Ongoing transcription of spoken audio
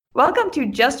Welcome to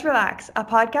Just Relax, a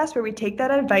podcast where we take that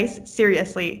advice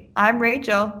seriously. I'm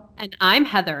Rachel. And I'm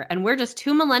Heather, and we're just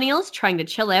two millennials trying to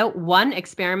chill out one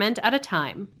experiment at a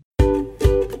time.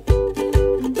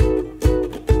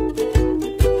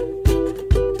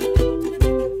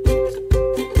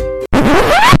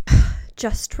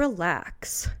 Just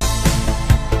relax.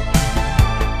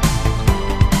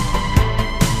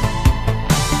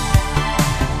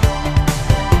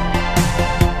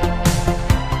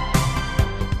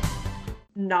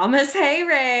 Namaste,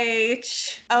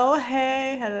 Rach. Oh,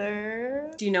 hey, Heather.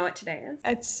 Do you know what today is?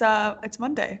 It's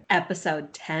Monday.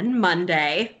 Episode 10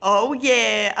 Monday. Oh,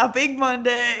 yeah, a big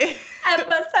Monday.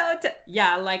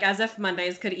 Yeah, like as if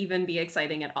Mondays could even be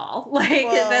exciting at all. Like,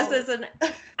 Whoa. This is an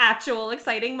actual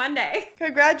exciting Monday.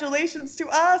 Congratulations to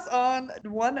us on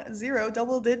 10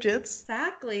 double digits.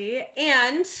 Exactly.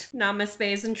 And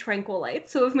namaste and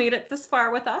tranquile-nights who have made it this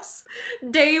far with us.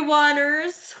 Day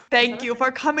oneers. Thank you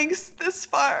for coming this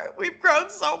far. We've grown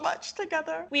so much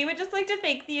together. We would just like to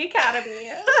thank the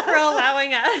Academy for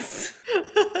allowing us.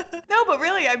 No, but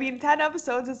really, I mean, 10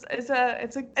 episodes is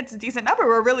a decent number.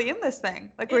 We're really in this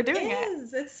thing. Like, we're doing it.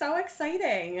 It's so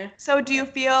exciting. So do you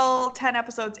feel 10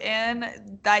 episodes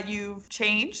in that you've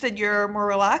changed, that you're more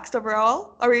relaxed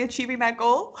overall? Are we achieving that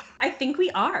goal? I think we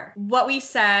are. What we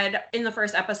said in the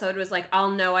first episode was like,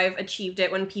 I'll know I've achieved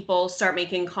it when people start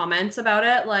making comments about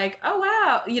it. Like, oh,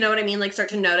 wow. You know what I mean? Like, start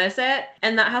to notice it.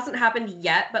 And that hasn't happened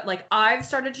yet, but like I've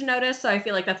started to notice. So I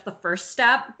feel like that's the first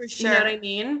step. For sure. You know what I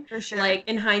mean? For sure. Like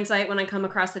in hindsight, when I come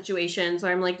across situations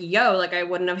where I'm like, yo, like I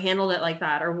wouldn't have handled it like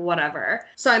that or whatever.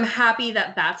 So I'm happy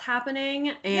that that's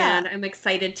happening. And I'm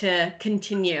excited to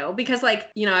continue because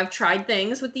like, you know, I've tried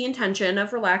things with the intention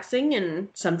of relaxing and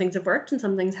some things have worked and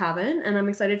some things haven't. And I'm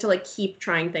excited to like keep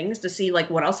trying things to see like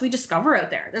what else we discover out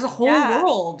there. There's a whole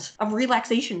world of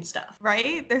relaxation stuff.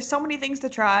 Right? There's so many things to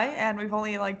try and we've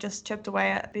only like just chipped away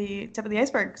at the tip of the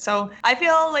iceberg. So I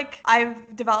feel like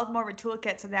I've developed more of a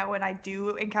toolkit so that when I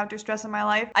do encounter stress in my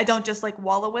life, I don't just like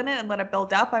wallow in it and let it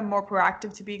build up. I'm more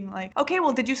proactive to being like, okay,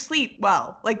 well, did you sleep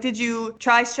well? Like, did you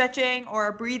try stretching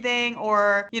or breathing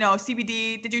or, you know,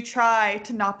 CBD? Did you try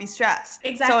to not be stressed?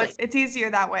 Exactly. So it's easier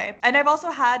that way. And I've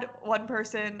also had one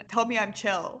person tell me I'm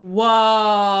chill.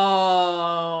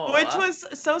 Whoa. Which was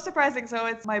so surprising. So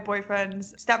it's my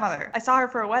boyfriend's stepmother. I saw her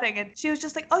for a wedding and she was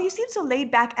just like, oh, you seem so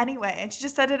laid back anyway. And she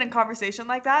just said it in conversation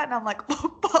like that. And I'm like,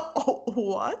 oh,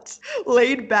 what?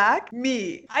 Laid back?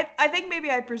 Me. I think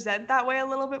maybe I present that way a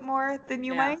little bit more than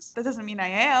you might. That doesn't mean I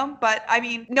am. But I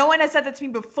mean, no one has said that to me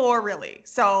before, really.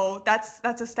 So that's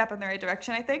a step in the right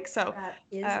direction, I think. So that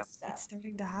is a step. It's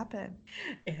starting to happen.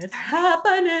 It's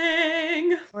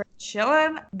happening. We're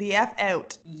chilling the F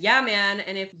out. Yeah, man.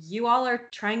 And if you all are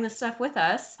trying this stuff with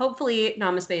us, hopefully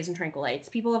namaste and tranquilites,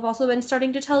 people have also been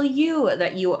starting to tell you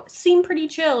that you seem pretty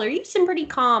chill or you seem pretty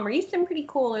calm or you seem pretty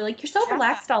cool or like you're so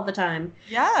relaxed all the time.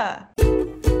 Yeah.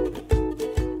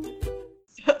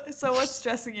 So what's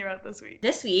stressing you out this week?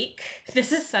 This week,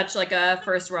 this is such like a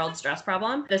first world stress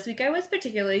problem. This week I was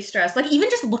particularly stressed. Like even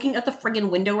just looking at the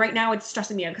friggin' window right now, it's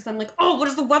stressing me out because I'm like, oh, what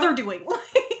is the weather doing?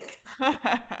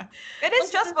 It is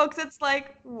stressful because it's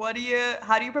like,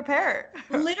 how do you prepare?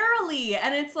 Literally.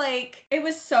 And it's like, it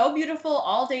was so beautiful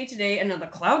all day today. And then the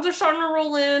clouds are starting to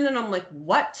roll in. And I'm like,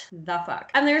 what the fuck?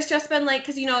 And there's just been like,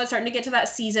 because, you know, it's starting to get to that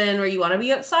season where you want to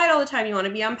be outside all the time. You want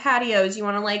to be on patios. You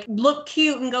want to like look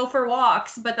cute and go for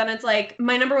walks. But then it's like,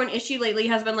 my number one issue lately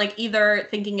has been like either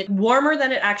thinking it's warmer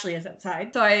than it actually is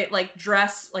outside. So I like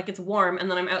dress like it's warm. And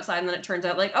then I'm outside. And then it turns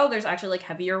out like, oh, there's actually like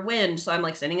heavier wind. So I'm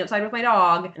like sitting outside with my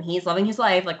dog. And he's loving his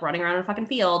life, like running around in a fucking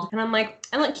field. And I'm like,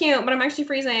 I look cute, but I'm actually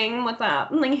freezing. What's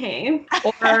up? I'm like, hey.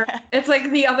 Or it's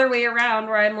like the other way around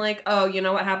where I'm like, oh, you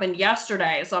know what happened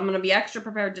yesterday? So I'm going to be extra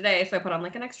prepared today. So I put on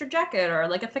like an extra jacket or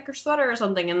like a thicker sweater or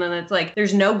something. And then it's like,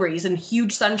 there's no breeze and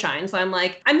huge sunshine. So I'm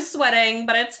like, I'm sweating,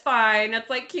 but it's fine. It's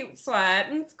like cute sweat.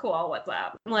 And it's cool. What's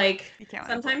up? Like,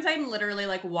 sometimes I'm literally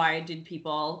like, why did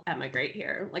people emigrate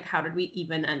here? Like, how did we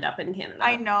even end up in Canada?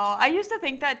 I know. I used to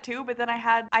think that too, but then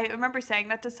I remember saying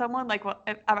that to someone like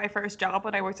at my first job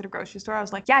when I worked at a grocery store. I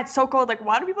was like, yeah, it's so cold. Like,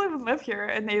 why do people even live here?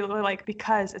 And they were like,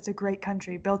 because it's a great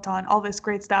country built on all this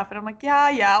great stuff. And I'm like,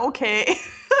 yeah, okay.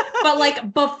 But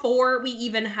like before we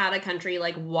even had a country,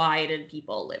 like why did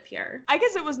people live here? I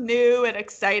guess it was new and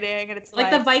exciting and it's like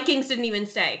the Vikings didn't even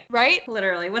stay. Right?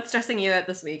 Literally. What's stressing you out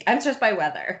this week? I'm stressed by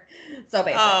weather. So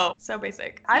basic. Oh, so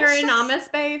basic. You're in Namaste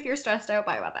if you're stressed out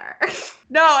by weather.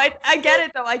 No, I get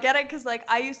it though. I get it because like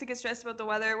I used to get stressed about the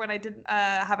weather when I didn't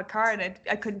have a car and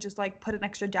I couldn't just like put an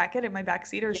extra jacket in my back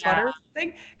seat or sweater or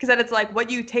something. Because then it's like what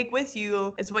you take with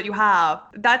you is what you have.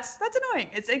 That's annoying.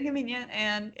 It's inconvenient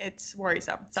and it's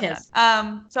worrisome sometimes.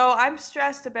 Yes. So I'm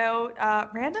stressed about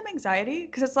random anxiety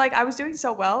because it's like I was doing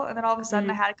so well and then all of a sudden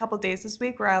I had a couple days this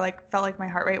week where I like felt like my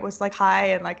heart rate was like high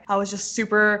and like I was just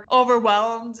super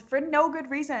overwhelmed for no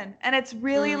good reason. And it's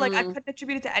really like I couldn't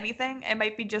attribute it to anything. It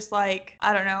might be just like,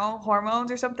 I don't know,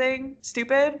 hormones or something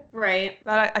stupid. Right.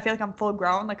 But I feel like I'm full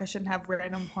grown. Like I shouldn't have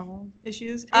random hormone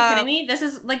issues. Are you kidding me? This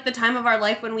is like the time of our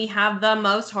life when we have the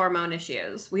most hormone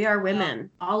issues. We are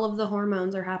women. All of the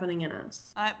hormones are happening in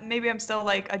us. Maybe I'm still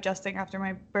like adjusting after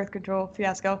my birth control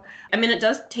fiasco. I mean, it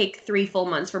does take 3 full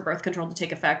months for birth control to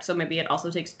take effect. So maybe it also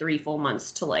takes 3 full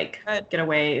months to like get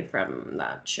away from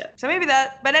that shit. So maybe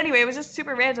that, but anyway, it was just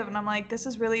super random and I'm like, this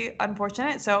is really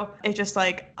unfortunate. So it's just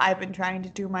like, I've been trying to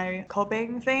do my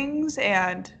coping things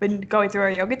and been going through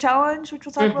our yoga challenge, which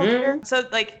we'll talk about later. So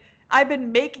like, I've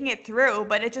been making it through,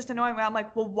 but it's just annoying me. I'm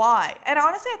like, well, why? And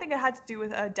honestly, I think it had to do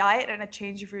with a diet and a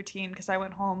change of routine because I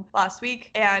went home last week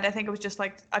and I think it was just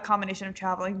like a combination of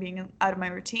traveling, being out of my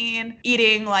routine,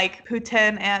 eating like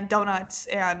poutine and donuts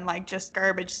and like just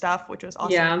garbage stuff, which was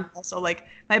awesome. Yeah. Also, like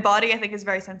my body, I think, is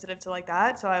very sensitive to like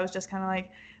that. So I was just kind of like,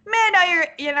 man,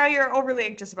 now you're overly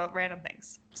anxious about random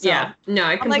things. So, yeah, no,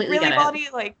 I completely I'm like, really, get it. body,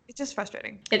 like, it's just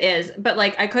frustrating. It is, but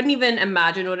like, I couldn't even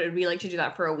imagine what it would be like to do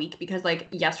that for a week because like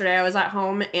yesterday I was at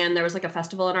home and there was like a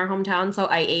festival in our hometown, so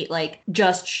I ate like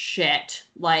just shit,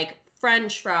 like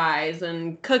French fries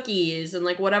and cookies and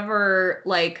like whatever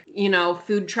like, you know,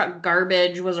 food truck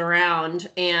garbage was around.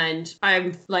 And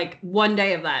I'm like 1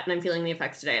 day of that and I'm feeling the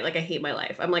effects today. Like I hate my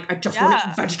life. I'm like, I just want to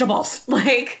eat vegetables.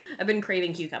 Like I've been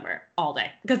craving cucumber all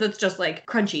day because it's just like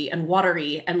crunchy and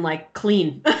watery and like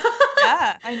clean.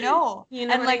 Yeah, I know. You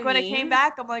know and what like I when I mean? came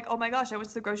back, I'm like, oh my gosh, I went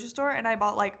to the grocery store and I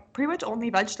bought like pretty much only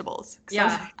vegetables.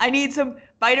 Yeah. I need some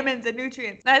vitamins and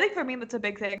nutrients. And I think for me, that's a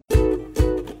big thing.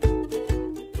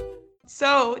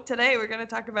 So today we're going to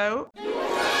talk about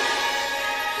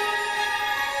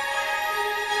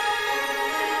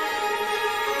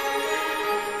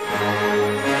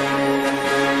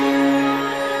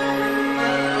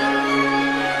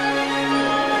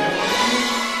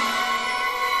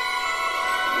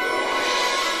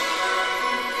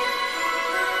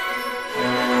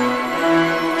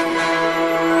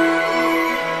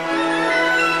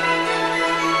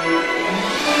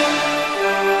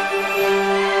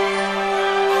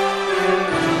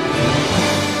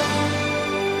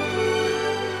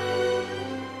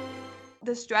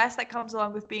the stress that comes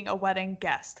along with being a wedding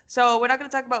guest. So we're not going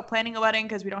to talk about planning a wedding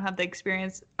because we don't have the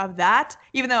experience of that,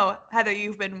 even though Heather,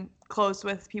 you've been close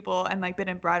with people and like been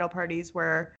in bridal parties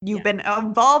where you've been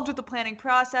involved with the planning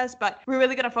process, but we're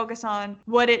really going to focus on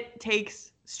what it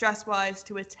takes stress-wise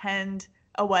to attend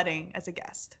a wedding as a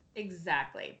guest.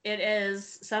 Exactly. It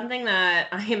is something that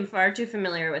I am far too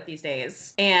familiar with these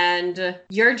days. And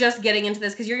you're just getting into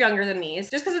this because you're younger than me.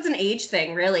 Just because it's an age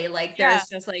thing, really. Like there's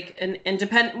just like an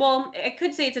independent, well, I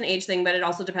could say it's an age thing, but it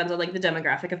also depends on like the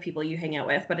demographic of people you hang out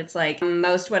with. But it's like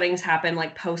most weddings happen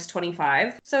like post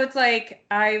 25. So it's like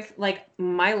I've like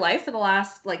my life for the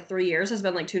last like 3 years has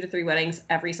been like 2 to 3 weddings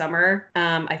every summer.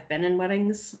 I've been in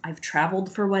weddings. I've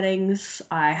traveled for weddings.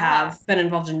 I have been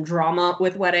involved in drama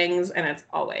with weddings, and it's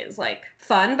always like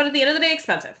fun, but at the end of the day,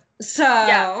 expensive. So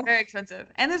yeah, very expensive.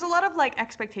 And there's a lot of like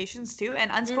expectations too and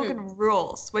unspoken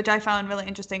rules, which I found really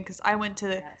interesting because I went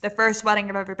to the first wedding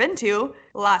I've ever been to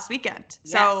last weekend.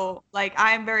 So like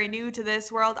I'm very new to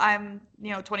this world. I'm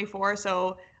 24,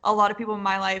 so a lot of people in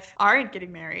my life aren't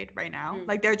getting married right now.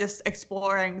 Like they're just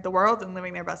exploring the world and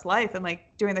living their best life and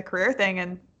like doing the career thing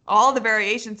and all the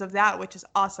variations of that, which is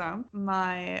awesome.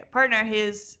 My partner,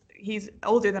 he's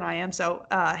older than I am, so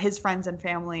his friends and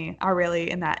family are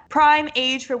really in that prime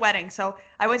age for weddings. So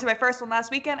I went to my first one last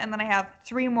weekend, and then I have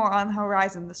 3 more on the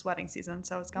horizon this wedding season,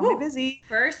 so it's gonna be busy.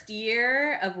 First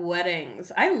year of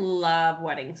weddings. I love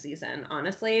wedding season,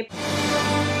 honestly.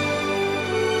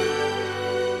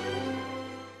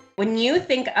 When you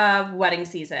think of wedding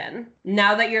season,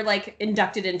 now that you're like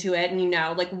inducted into it and you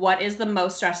know, like what is the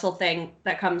most stressful thing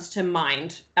that comes to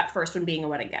mind at first when being a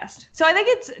wedding guest? So I think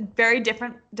it's very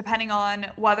different depending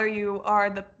on whether you are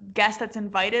the guest that's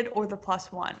invited or the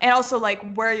 +1. And also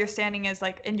like where your standing is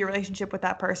like in your relationship with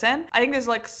that person. I think there's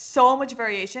like so much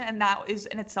variation, and that is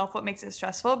in itself what makes it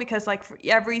stressful because like for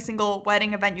every single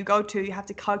wedding event you go to, you have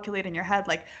to calculate in your head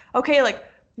like, okay, like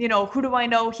you know, who do I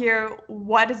know here?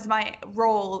 What is my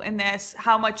role in this?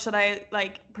 How much should I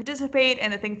like participate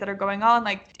in the things that are going on?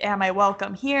 Like, am I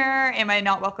welcome here? Am I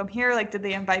not welcome here? Like, did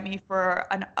they invite me for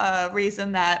a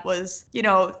reason that was, you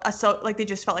know, like they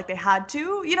just felt like they had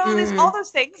to, you know, there's all those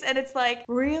things. And it's like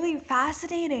really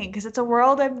fascinating because it's a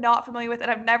world I'm not familiar with.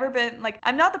 And I've never been like,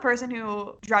 I'm not the person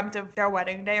who dreamt of their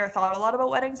wedding day or thought a lot about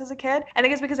weddings as a kid. I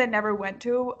think it's because I never went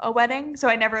to a wedding. So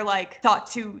I never like thought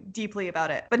too deeply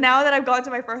about it. But now that I've gone to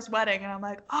my first wedding and I'm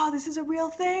like, oh, this is a real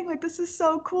thing. Like, this is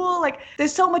so cool. Like,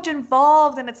 there's so much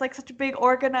involved and it's like such a big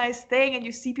organized thing and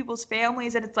you see people's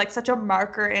families and it's like such a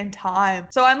marker in time.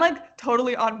 So I'm like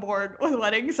totally on board with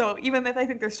weddings. So even if I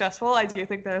think they're stressful, I do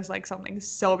think there's like something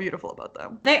so beautiful about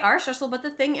them. They are stressful, but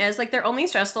the thing is, like, they're only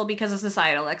stressful because of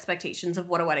societal expectations of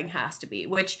what a wedding has to be,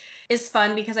 which is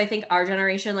fun because I think our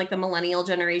generation, like the millennial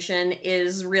generation,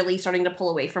 is really starting to pull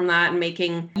away from that and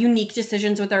making unique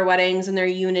decisions with their weddings and their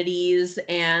unities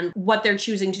and what they're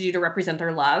choosing to do to represent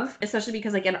their love, especially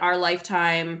because like in our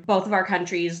lifetime, both of our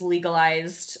countries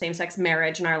legalized same-sex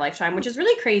marriage in our lifetime, which is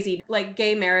really crazy. Like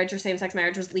gay marriage or same-sex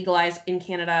marriage was legalized in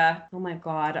Canada. Oh my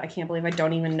God, I can't believe I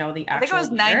don't even know the actual I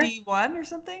think it was year. 91 or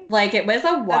something. Like it was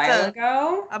a while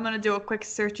ago. I'm going to do a quick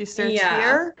searchy search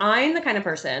here. I'm the kind of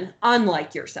person,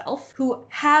 unlike yourself, who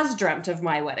has dreamt of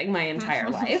my wedding my entire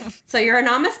life. So you're a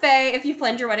nbsp if you've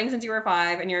planned your wedding since you were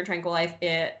 5 and you're a tranquil life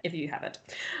if you haven't.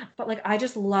 But like I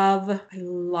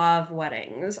love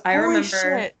weddings. I Holy remember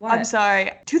shit. What? I'm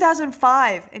sorry.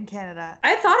 2005 in Canada.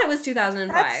 I thought it was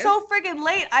 2005. That's so friggin'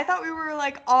 late. I thought we were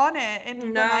like on it in the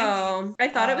 90s. I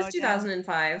thought it was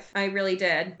 2005. I really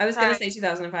did. I was going to say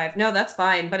 2005. No, that's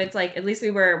fine. But it's like, at least we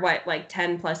were, like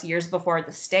 10 plus years before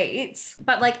the States.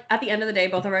 But like, at the end of the day,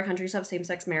 both of our countries have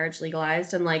same-sex marriage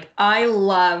legalized. And like, I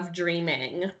love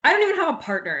dreaming. I don't even have a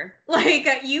partner like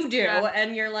you do. Yeah.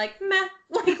 And you're like, meh.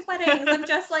 Like weddings. I'm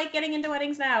just like getting into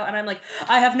weddings now. And I'm like,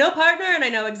 I have no partner and I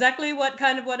know exactly what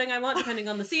kind of wedding I want, depending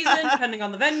on the season, depending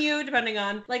on the venue, depending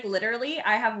on like literally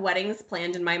I have weddings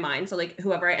planned in my mind. So like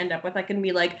whoever I end up with, I can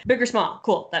be like big or small.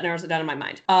 Cool. That narrows it down in my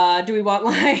mind. Do we want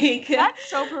like That's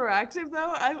so proactive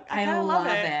though. I love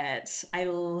it. I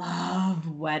love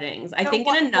weddings. I think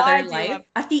in another life,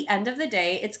 at the end of the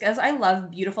day, it's because I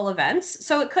love beautiful events.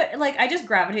 So it could like I just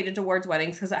gravitated towards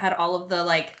weddings because it had all of the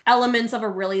like elements of a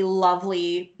really lovely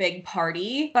big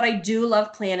party, but I do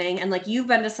love planning. And like you've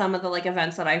been to some of the like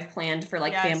events that I've planned for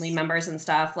like family members and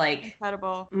stuff. Like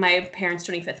incredible. My parents'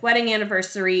 25th wedding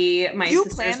anniversary. You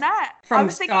planned that from I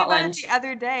was Scotland. Thinking about it the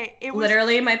other day. It was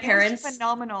literally my parents.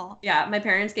 Phenomenal. Yeah, my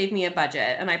parents gave me a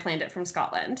budget and I planned it from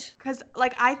Scotland. Because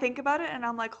like I think about it and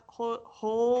I'm like,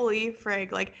 holy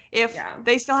frig! Like if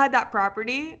they still had that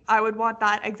property, I would want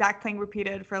that exact thing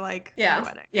repeated for like their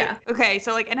wedding. Yeah. Okay,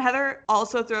 so like and Heather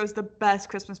also throws the best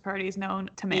Christmas parties known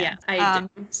to man. Yeah, I do.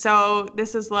 So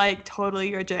this is like totally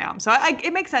your jam. So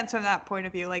it makes sense from that point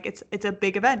of view. Like it's a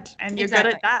big event and you're good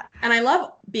at that. And I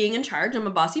love being in charge. I'm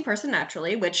a bossy person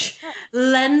naturally, which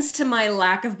lends to my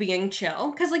lack of being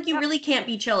chill. Because like you really can't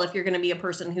be chill if you're going to be a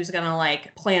person who's going to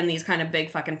like plan these kind of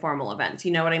big fucking formal events.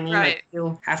 You know what I mean? Right. Like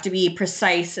you have to be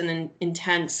precise and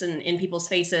intense and in people's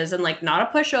faces and like not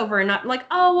a pushover and not like,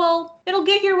 oh, well, it'll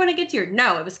get here when it gets here.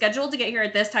 No, it was scheduled to get here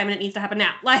at this time and it needs to happen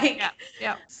now. Like,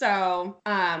 yeah. So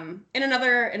in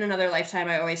another lifetime,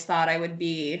 I always thought I would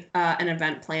be an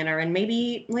event planner, and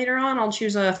maybe later on I'll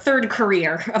choose a third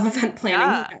career of event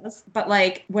planning. But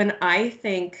like when I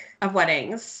think of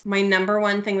weddings, my number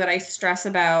one thing that I stress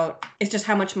about is just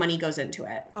how much money goes into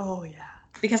it. Oh yeah.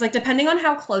 Because like depending on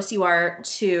how close you are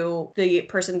to the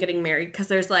person getting married, because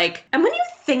there's like, and when you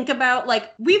think about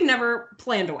like, we've never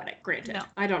planned a wedding, granted. No.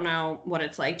 I don't know what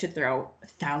it's like to throw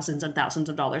thousands and thousands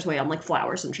of dollars away on like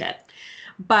flowers and shit.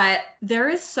 But there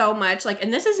is so much like,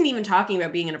 and this isn't even talking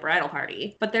about being in a bridal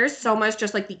party, but there's so much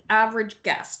just like the average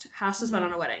guest has to spend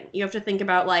on a wedding. You have to think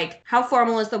about like, how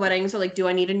formal is the wedding? So like, do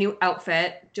I need a new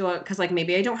outfit? Because like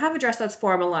maybe I don't have a dress that's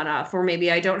formal enough, or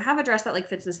maybe I don't have a dress that like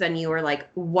fits this venue or like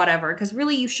whatever. Because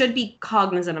really you should be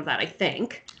cognizant of that, I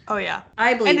think. Oh yeah.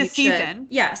 I believe and the season.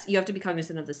 Yes, you have to be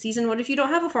cognizant of the season. What if you don't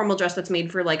have a formal dress that's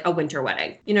made for like a winter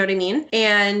wedding? You know what I mean?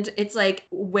 And it's like,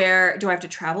 where do I have to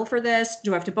travel for this?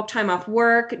 Do I have to book time off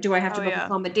work? Do I have to book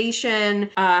accommodation?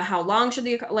 How long should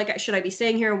should I be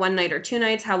staying here 1 night or 2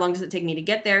 nights? How long does it take me to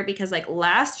get there? Because like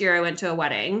last year I went to a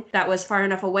wedding that was far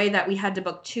enough away that we had to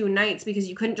book 2 nights because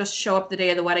you couldn't just show up the day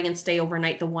of the wedding and stay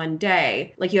overnight the one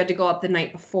day. Like you had to go up the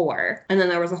night before, and then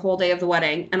there was a whole day of the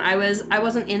wedding. And I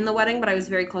wasn't in the wedding, but I was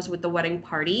very close with the wedding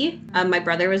party. My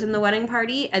brother was in the wedding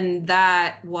party, and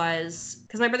that was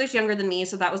because my brother's younger than me,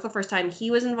 so that was the first time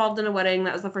he was involved in a wedding.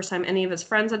 That was the first time any of his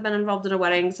friends had been involved in a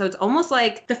wedding. So it's almost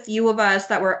like the few of us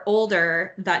that were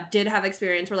older that did have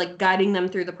experience were like guiding them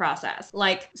through the process.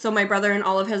 Like, so my brother and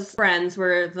all of his friends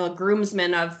were the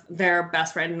groomsmen of their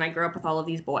best friend, and I grew up with all of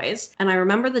these boys. And I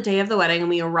remember the day of the wedding, and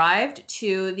we arrived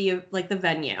to the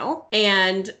venue,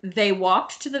 and they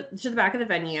walked to the back of the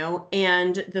venue,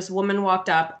 and this woman walked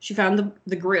up. She found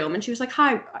the groom, and she was like,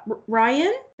 "Hi,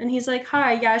 Ryan?" And he's like,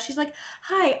 "Hi, yeah." She's like,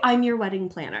 "Hi, I'm your wedding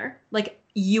planner." Like,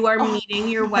 you are meeting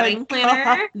your wedding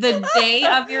planner the day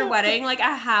of your wedding, like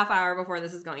a half hour before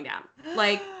this is going down.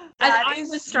 Like, I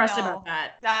was stressed about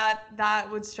that.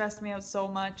 That would stress me out so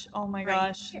much. Oh my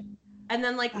gosh. And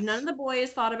then, like, none of the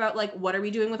boys thought about, like, what are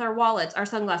we doing with our wallets, our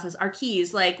sunglasses, our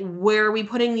keys? Like, where are we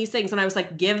putting these things? And I was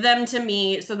like, give them to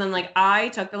me. So then, like, I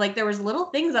took, like, there was little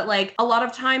things that, like, a lot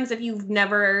of times if you've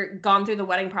never gone through the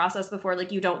wedding process before,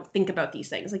 like, you don't think about these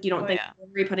things. Like, you don't think, where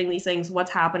are we putting these things?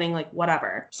 What's happening? Like,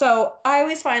 whatever. So I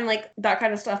always find, like, that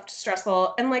kind of stuff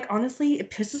stressful. And, like, honestly,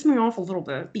 it pisses me off a little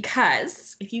bit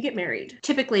because if you get married,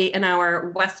 typically in our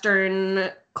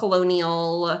Western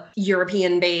colonial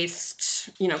European-based,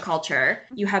 culture,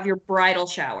 you have your bridal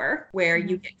shower where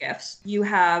you get gifts. You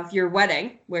have your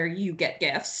wedding where you get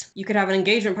gifts. You could have an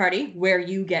engagement party where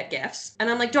you get gifts. And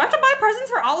I'm like, do I have to buy presents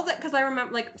for all of it? Because I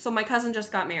remember, like, so my cousin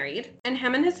just got married, and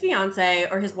him and his fiance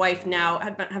or his wife now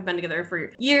have been together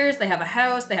for years. They have a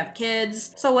house. They have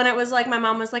kids. So when it was like, my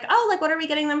mom was like, oh, like, what are we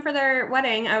getting them for their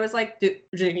wedding? I was like, do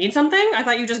they need something? I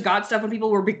thought you just got stuff when people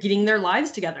were beginning their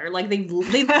lives together. Like, they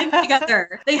live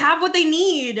together. They have what they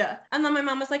need. And then my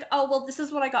mom was like, oh, well, this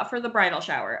is what I got for the bridal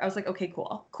shower. I was like, okay,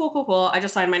 cool. I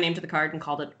just signed my name to the card and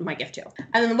called it my gift too.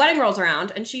 And then the wedding rolls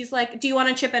around, and she's like, do you want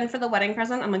to chip in for the wedding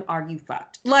present? I'm like, are you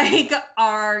fucked? Like,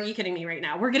 are you kidding me right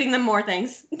now? We're getting them more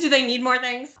things. Do they need more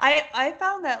things? I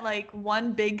found that, like,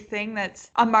 one big thing that's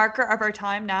a marker of our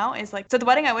time now is, like, so the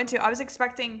wedding I went to, I was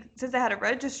expecting, since they had a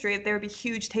registry, there would be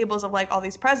huge tables of, like, all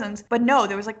these presents. But no,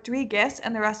 there was, like, 3 gifts,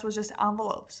 and the rest was just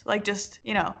envelopes. Like, just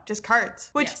cards.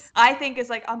 Which I think is,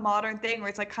 like, a modern thing where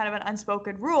it's, like, kind of an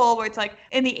unspoken rule where it's, like,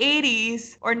 in the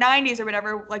 80s or 90s or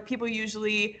whatever, like, people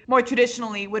usually, more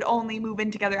traditionally, would only move in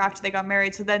together after they got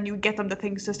married. So then you would get them the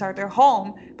things to start their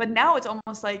home. But now it's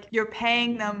almost like you're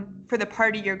paying them for the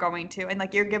party you're going to. And,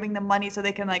 like, you're giving them money so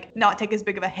they can, like, not take as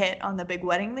big of a hit on the big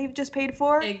wedding they've just paid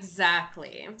for.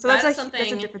 Exactly. So that's a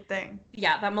different thing.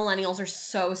 Yeah, that millennials are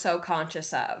so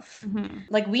conscious of. Mm-hmm.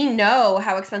 Like, we know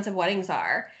how expensive weddings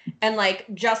are. And, like,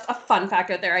 just a fun fact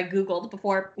out there, I Googled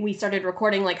before we started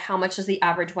recording, like, how much does the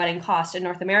average wedding cost in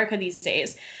North America these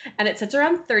days? And it sits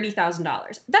around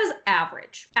 $30,000. That is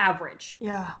average.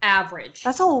 Yeah. Average.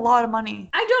 That's a lot of money.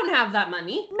 I don't have that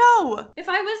money. No. If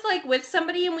I was, like, with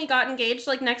somebody and we got engaged,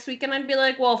 like, next weekend, I'd be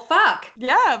like, well, fuck.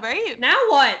 Yeah, right? Now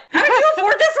what? How did you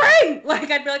afford this ring? Like,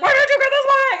 I'd be like, why did you get this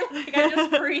ring? Like, I'd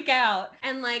just freak out.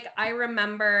 And, like, I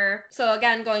remember, so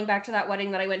again, going back to that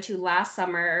wedding that I went to last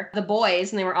summer, the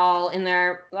boys, and they were all in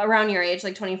their, around your age,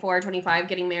 like 24, 25,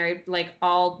 getting married, like,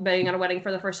 all being at a wedding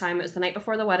for the first time. It was the night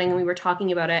before the wedding, and we were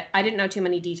talking about it. I didn't know too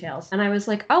many details. And I was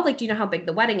like, oh, like, do you know how big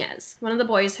the wedding is? One of the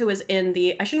boys who was in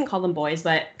the, I shouldn't call them boys,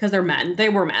 but, because they're men. They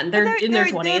were men. They're in their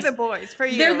 20s. They're the boys for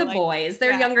you. They're the boys.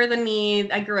 They're younger than me.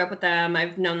 I grew up with them.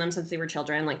 I've known them since they were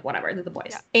children. Like, whatever. They're the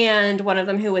boys. Yeah. And one of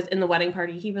them who was in the wedding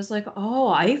party, he was like, oh,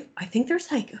 I think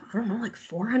there's, like, I don't know, like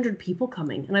 400 people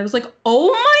coming. And I was like,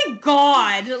 oh my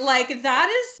God. Like, that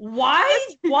is, why?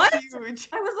 What? Huge.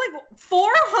 I was like,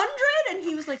 400? And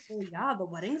he was like, oh yeah, the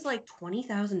wedding's like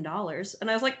 $20,000. And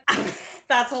I was like,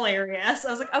 that's hilarious.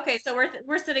 I was like, okay, so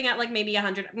we're sitting at like maybe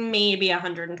 100, maybe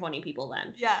 120 people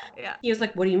then. Yeah. He was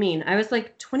like, what do you mean? I was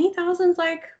like, 20,000's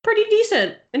like pretty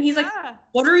decent. And he's like,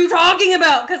 what are you talking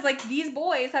about? Because, like, these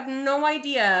boys have no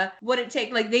idea what it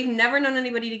takes. Like, they've never known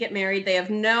anybody to get married. They have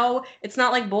it's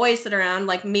not like boys sit around.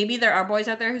 Like, maybe there are boys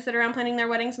out there who sit around planning their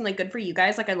weddings, and, like, good for you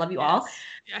guys. Like, I love you all.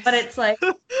 Yes. But it's like,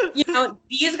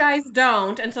 these guys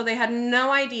don't. And so they had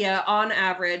no idea on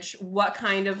average what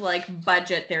kind of, like,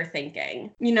 budget they're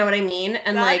thinking. You know what I mean?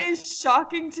 And that is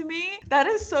shocking to me. That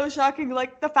is so shocking.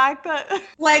 Like, the fact that,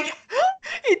 like,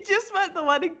 he just met the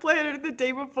wedding planner the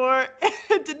day before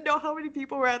and didn't know how many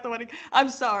people were at the wedding. I'm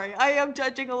sorry. I am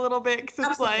judging a little bit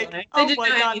because it's like, oh my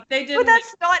God. But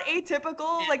that's not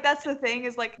atypical. Yeah. Like, that's the thing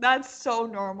is, like, that's so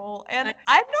normal. And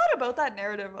I'm not about that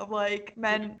narrative of, like,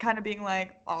 men kind of being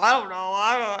like, oh, I don't know.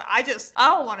 I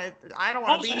don't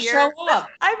want to be here. Show up.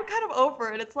 I'm kind of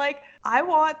over it. It's like, I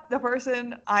want the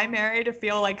person I marry to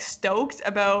feel, like, stoked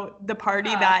about the party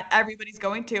that everybody's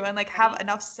going to and, like, have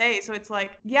enough say. So it's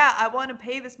like, yeah, I want to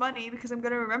pay this money because I'm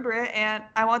going to remember it. And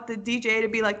I want the DJ to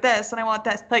be like this. And I want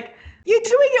that. Like, you're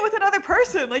doing it with another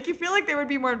person. Like, you feel like they would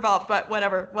be more involved, but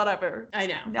whatever. I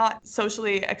know. Not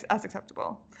socially as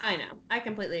acceptable. I know. I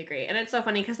completely agree. And it's so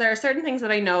funny because there are certain things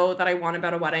that I know that I want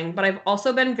about a wedding, but I've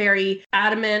also been very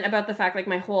adamant about the fact, like,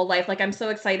 my whole life, like, I'm so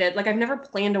excited. Like, I've never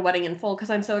planned a wedding in full because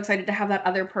I'm so excited to have that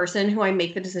other person who I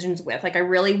make the decisions with. Like, I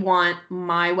really want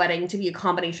my wedding to be a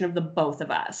combination of the both of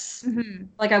us. Mm-hmm.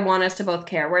 Like, I want us to both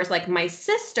care. Whereas, like, my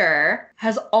sister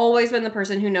has always been the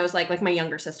person who knows, like my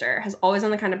younger sister has always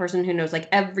been the kind of person who knows, like,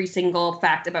 every single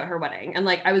fact about her wedding. And,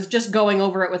 like, I was just going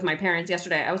over it with my parents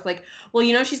yesterday. I was like, well,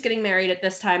 you know, she's getting married at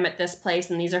this time at this place,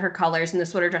 and these are her colors, and this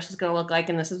is what her dress is going to look like,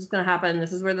 and this is what's going to happen,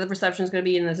 this is where the reception is going to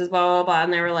be, and this is blah, blah, blah.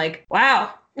 And they were like,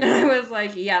 wow. And I was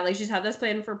like, yeah, like, she's had this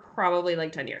plan for probably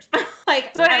like 10 years.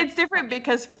 Like, so it's different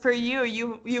because for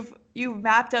you've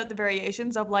mapped out the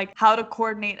variations of, like, how to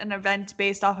coordinate an event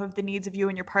based off of the needs of you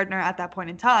and your partner at that point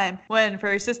in time. When for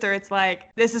your sister, it's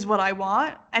like, this is what I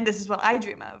want and this is what I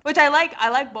dream of, which I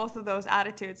like both of those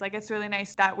attitudes. Like, it's really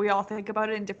nice that we all think about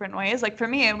it in different ways. Like, for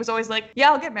me, it was always like, yeah,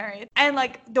 I'll get married. And,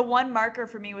 like, the one marker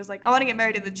for me was like, I want to get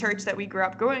married in the church that we grew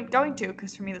up going to,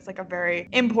 because for me, that's like a very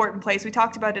important place. We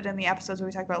talked about it in the episodes where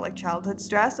we talked about, like, childhood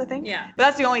stress, I think. Yeah. But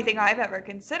that's the only thing I've ever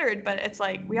considered. But it's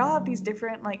like, we all have these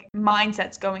different, like,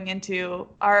 mindsets going into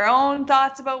our own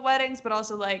thoughts about weddings, but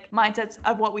also, like, mindsets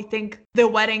of what we think the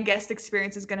wedding guest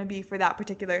experience is going to be for that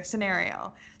particular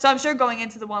scenario. So I'm sure going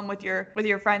into the one with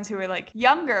your friends who are, like,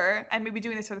 younger and maybe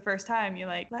doing this for the first time, you're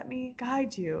like, let me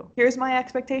guide you. Here's my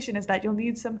expectation is that you'll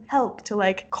need some help to,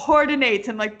 like, coordinate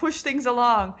and, like, push things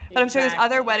along. But I'm sure there's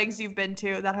other weddings you've been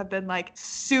to that have been, like,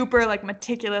 super, like,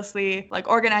 meticulously, like,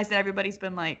 organized, and everybody's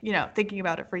been, like, you know, thinking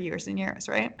about it for years and years,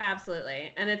 right?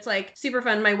 Absolutely. And it's, like, super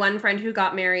fun. My one friend who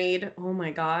got married, oh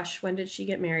my gosh, when did she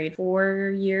get married?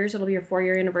 4 years. It'll be her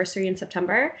 4-year anniversary in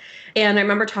September. And I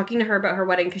remember talking to her about her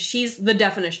wedding because she's the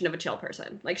definition of a chill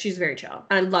person. Like, she's very chill.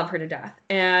 And I love her to death.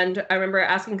 And I remember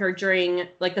asking her during,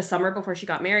 like, the summer before she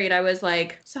got married, I was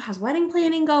like, so how's wedding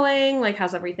planning going? Like,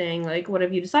 how's everything? Like, what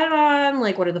have you decided on?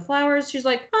 Like, what are the flowers? She's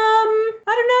like, I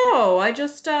don't know. I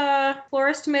just,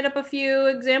 florist made up a few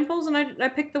examples and I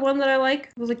picked the one that I like.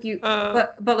 I was like,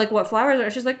 but like, what flowers are?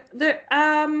 She's like,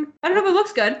 I don't know, but it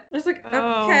looks good. I was like,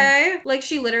 okay. Like,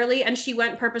 she literally, and she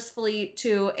went purposefully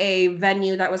to a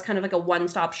venue that was kind of like a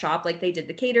one-stop shop. Like, they did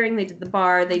the catering, they did the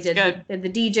bar, they did the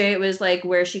DJ. It was like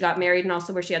where she got married and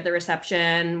also where she had the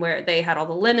reception, where they had all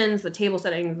the linens, the table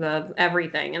settings, the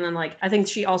everything. And then, like, I think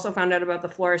she also found out about the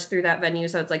florist through that venue.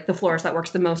 So it's like the florist that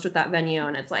works the most with that venue.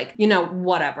 And it's like, you know,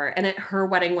 whatever. And her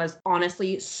wedding was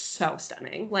honestly so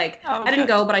stunning. Like, I didn't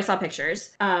go, but I saw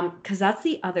pictures. Because that's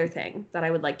the other thing that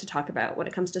I would like to talk about when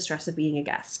it comes to stress of being a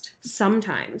guest.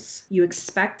 Sometimes you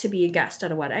expect to be a guest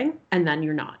at a wedding and then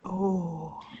you're not.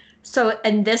 Oh. So,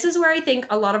 and this is where I think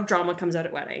a lot of drama comes out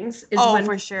at weddings. Is when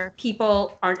for sure.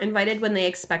 People aren't invited when they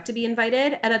expect to be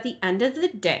invited. And at the end of the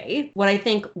day, what I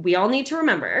think we all need to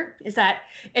remember is that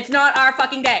it's not our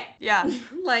fucking day. Yeah.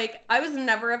 Like, I was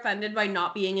never offended by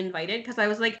not being invited because I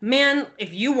was like, man,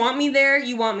 if you want me there,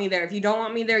 you want me there. If you don't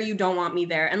want me there, you don't want me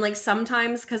there. And, like,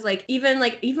 sometimes, because, like, even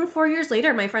 4 years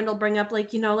later, my friend will bring up,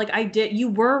 like, you know, like, you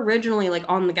were originally, like,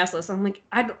 on the guest list. I'm like,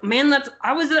 I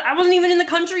wasn't even in the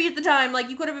country at the time. Like,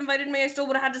 you could have invited me, I still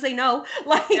would have had to say no.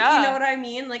 Like, you know what I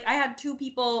mean? Like, I had 2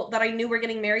 people that I knew were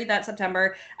getting married that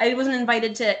September. I wasn't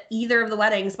invited to either of the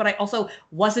weddings, but I also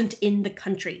wasn't in the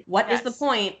country. What is the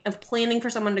point of planning for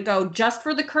someone to go just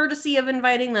for the courtesy of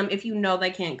inviting them if you know they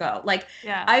can't go? Like,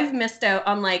 I've missed out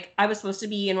on, like, I was supposed to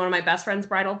be in one of my best friend's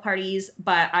bridal parties,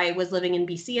 but I was living in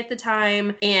BC at the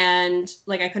time, and,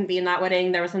 like, I couldn't be in that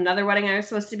wedding. There was another wedding I was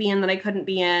supposed to be in that I couldn't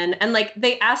be in. And, like,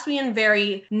 they asked me in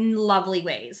very lovely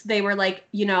ways. They were like,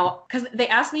 you know, because they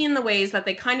asked me in the ways that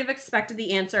they kind of expected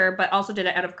the answer, but also did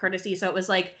it out of courtesy. So it was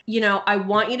like, you know, I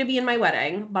want you to be in my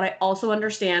wedding, but I also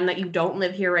understand that you don't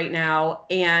live here right now.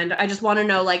 And I just want to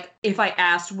know, like, if I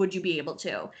asked, would you be able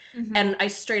to? Mm-hmm. And I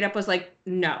straight up was like,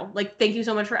 no, like, thank you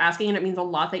so much for asking. And it means a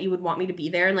lot that you would want me to be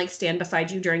there and, like, stand beside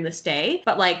you during this day.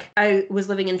 But, like, I was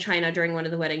living in China during one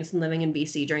of the weddings and living in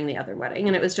BC during the other wedding.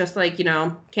 And it was just like, you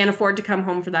know, can't afford to come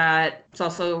home for that. It's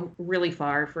also really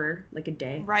far for, like, a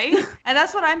day. Right? And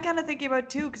that's what I'm kind of thinking about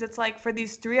too, because it's like, for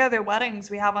these 3 other weddings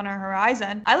we have on our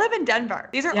horizon, I live in Denver.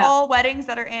 These are all weddings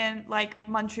that are in, like,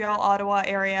 Montreal, Ottawa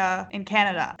area in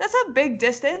Canada. That's a big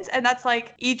distance, and that's,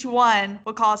 like, each one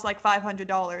will cost, like,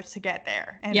 $500 to get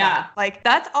there. And like,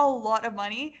 that's a lot of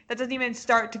money. That doesn't even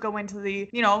start to go into the,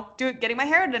 you know, getting my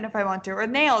hair done if I want to, or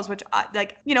nails, which I,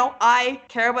 like, you know, I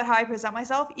care about how I present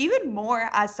myself even more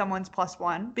as someone's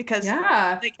 +1, because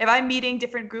like, if I'm meeting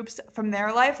different groups from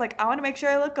their life, like, I want to make sure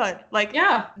I look good. Like,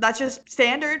 Yeah. That's just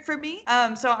standard for me.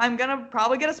 So I'm gonna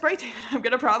probably get a spray tan. I'm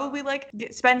gonna probably like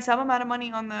spend some amount of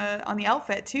money on the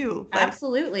outfit too. Like,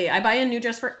 absolutely. I buy a new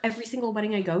dress for every single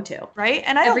wedding I go to. right?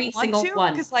 And I Every don't want single to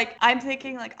one. because like I'm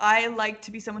thinking like I like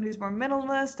to be someone who's more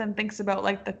minimalist and thinks about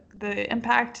like the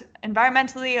impact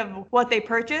environmentally of what they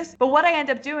purchase. But what I end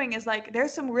up doing is like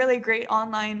there's some really great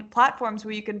online platforms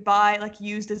where you can buy like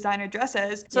used designer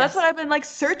dresses. So that's what I've been like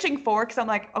searching for because I'm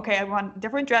like, okay, I want a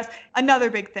different dress. Another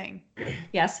big thing.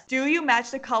 Yes. Do you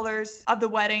match the colors of the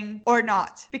wedding or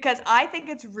not? Because I think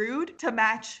it's rude to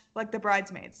match like the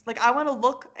bridesmaids. Like I want to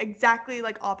look exactly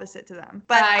like opposite to them.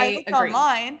 But I looked agree.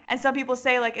 online and some people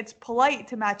say like it's polite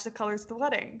to match the colors of the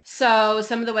wedding. So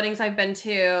some of the weddings I've been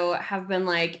to have been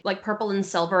like purple and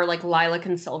silver, like lilac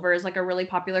and silver is like a really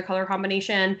popular color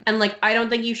combination. And like I don't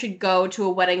think you should go to a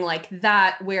wedding like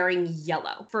that wearing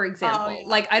yellow, for example. Oh, yeah.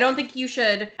 Like I don't think you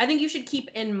should. I think you should keep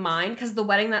in mind because the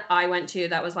wedding that I went to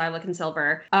that was lilac and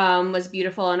silver was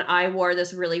beautiful, and I wore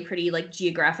this really pretty like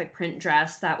geographic print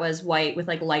dress that was white with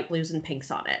like light blues and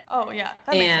pinks on it. Oh yeah,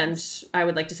 that makes sense. I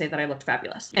would like to say that I looked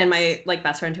fabulous. Yes. And my like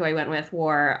best friend who I went with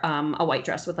wore a white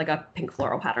dress with like a pink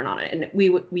floral pattern on it, and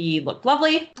we looked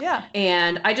lovely. Yeah.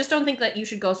 And I just don't think that you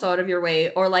should go so out of your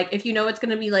way, or like if you know it's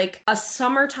going to be like a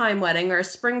summertime wedding or a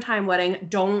springtime wedding,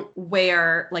 don't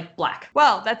wear like black.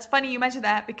 Well, that's funny you mentioned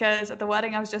that because at the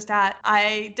wedding I was just at,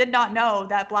 I did not know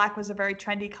that black was a very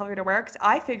trendy color to wear because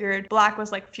I figured black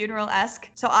was like funeral-esque.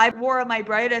 So I wore my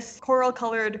brightest coral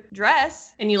colored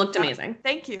dress. And you looked amazing.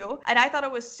 Thank you. And I thought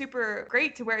it was super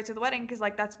great to wear it to the wedding because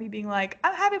like that's me being like,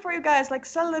 I'm happy for you guys, like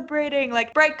celebrating,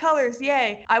 like bright colors,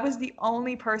 yay. I was the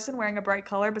only person wearing a bright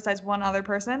color besides one other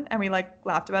person, and we like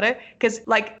laughed about it because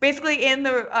like basically in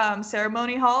the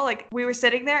ceremony hall, like we were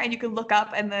sitting there and you could look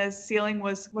up and the ceiling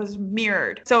was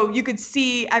mirrored. So you could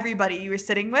see everybody you were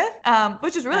sitting with,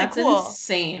 which is really cool. That's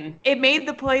insane. It made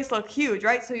the place look huge,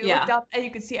 right? So you looked up and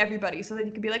you could see everybody. So then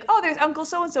you could be like, oh, there's Uncle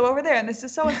so-and-so over there and this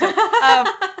is so-and-so.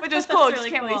 Which is cool. Really just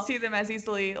can't cool. really see them as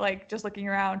easily, like just looking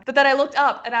around. But then I looked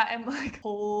up and I'm like,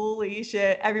 holy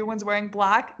shit, everyone's wearing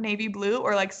black, navy blue,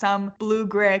 or like some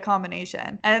blue-gray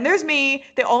combination. And there's me,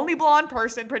 the only blonde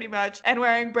person pretty much, and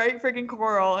wearing bright freaking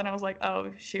coral. And I was like,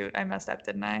 oh shoot, I messed up,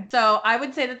 didn't I? So I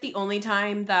would say that the only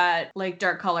time that like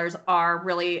dark colors are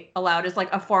really allowed is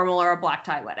like a formal or a black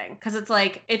tie wedding. Because it's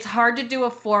like, it's hard to do a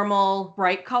formal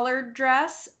bright colored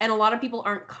dress. And a lot of people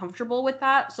aren't comfortable with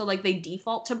that. So like they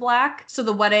default to black. So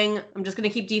the wedding, I'm just going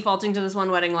to keep defaulting to this one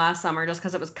wedding last summer just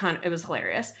because it was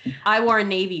hilarious. I wore a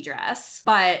navy dress,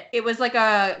 but it was like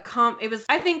I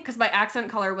think because my accent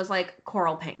color was like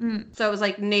coral pink. So it was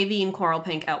like navy and coral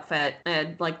pink outfit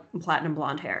and like platinum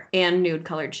blonde hair and nude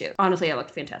colored shoes. Honestly, I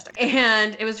looked fantastic.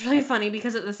 And it was really funny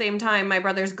because at the same time, my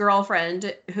brother's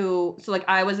girlfriend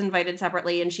I was invited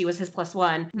separately and she was his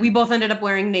 +1. We both ended up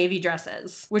wearing navy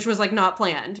dresses, which was like not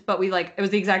planned, but it was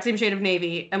the exact same shade of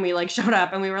navy and we like showed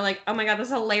up and we were like, oh my God, this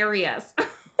is hilarious.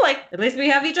 Like, at least we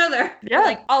have each other. Yeah.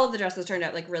 Like, all of the dresses turned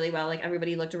out like really well. Like,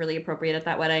 everybody looked really appropriate at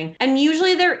that wedding. And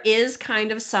usually there is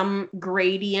kind of some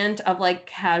gradient of like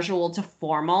casual to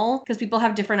formal because people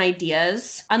have different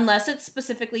ideas, unless it's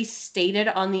specifically stated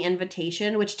on the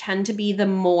invitation, which tend to be the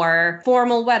more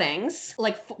formal weddings.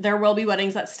 Like, there will be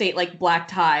weddings that state like black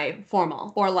tie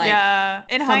formal or like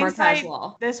in hindsight,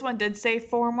 casual. This one did say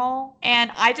formal,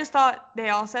 and I just thought they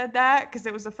all said that because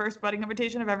it was the first wedding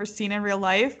invitation I've ever seen in real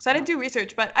life. So I didn't do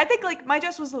research, but I think like my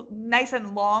dress was nice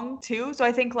and long too. So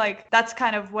I think like that's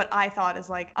kind of what I thought is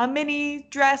like a mini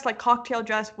dress, like cocktail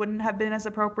dress wouldn't have been as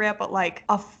appropriate, but like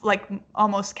a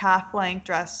almost calf length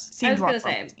dress seemed more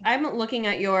appropriate. Say, I'm looking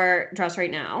at your dress right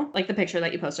now, like the picture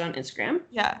that you posted on Instagram.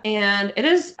 Yeah. And it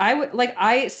is,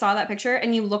 I saw that picture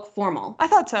and you look formal. I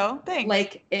thought so. Thanks.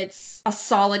 Like it's a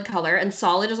solid color, and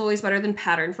solid is always better than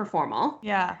pattern for formal.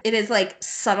 Yeah. It is like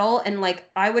subtle and like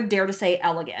I would dare to say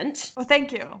elegant. Well,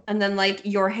 thank you. And then like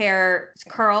your hair is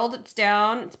curled, it's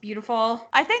down, it's beautiful.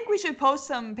 I think we should post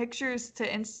some pictures to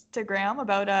Instagram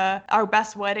about our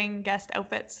best wedding guest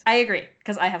outfits. I agree,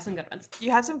 because I have some good ones.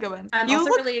 You have some good ones. I'm you also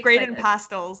look really great excited. in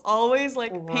pastels, always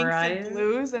like pinks Right? and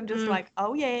blues. I'm just like,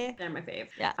 oh yeah. They're my fave.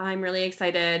 Yeah. I'm really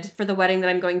excited for the wedding that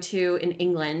I'm going to in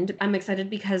England. I'm excited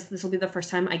because this will be the first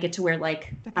time I get to wear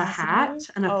like a hat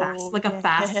and a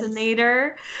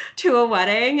fascinator to a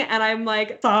wedding, and I'm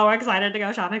like so excited to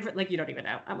go shopping for. Like, you don't even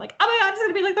know. I'm like, oh my God, it's gonna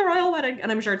to be like the royal wedding.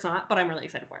 And I'm sure it's not, but I'm really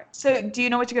excited for it. So do you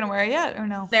know what you're going to wear yet or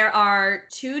no? There are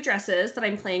 2 dresses that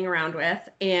I'm playing around with.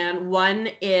 And one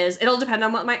is, it'll depend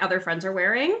on what my other friends are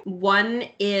wearing. One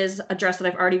is a dress that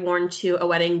I've already worn to a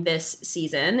wedding this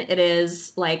season. It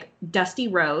is like dusty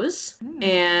rose.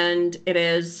 And it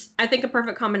is, I think, a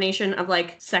perfect combination of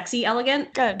like sexy,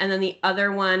 elegant. Good. And then the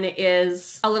other one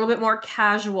is a little bit more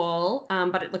casual,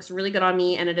 but it looks really good on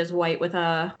me, and it is white with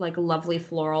a like lovely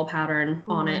floral pattern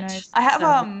on it. Nice.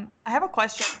 I have a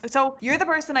question. So you're the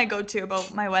person I go to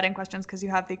about my wedding questions because you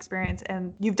have the experience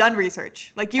and you've done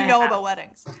research. Like you know about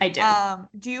weddings. I do.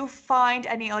 Do you find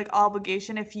any like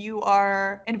obligation if you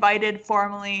are invited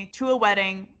formally to a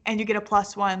wedding and you get a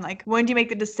 +1? Like when do you make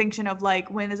the distinction of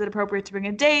like when is it appropriate to bring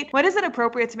a date? When is it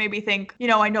appropriate to maybe think, you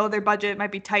know, I know their budget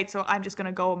might be tight, so I'm just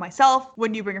gonna go myself.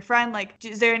 When you bring a friend, like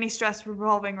is there any stress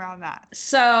revolving around that?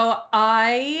 So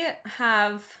I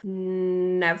have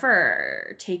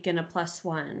never taken a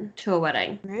 +1 to a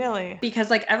wedding. Really? Because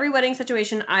like every wedding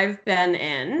situation I've been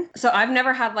in, so I've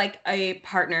never had like a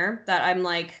partner that I'm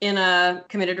like in a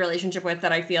committed relationship with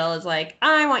that I feel is like,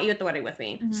 I want you at the wedding with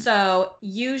me. So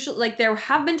usually like there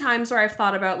have been times where I've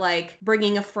thought about like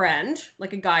bringing a friend,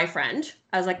 like a guy friend,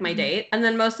 as like my date. And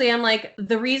then mostly I'm like,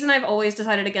 the reason I've always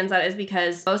decided against that is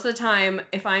because most of the time,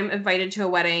 if I'm invited to a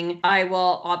wedding, I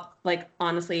will like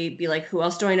honestly be like, who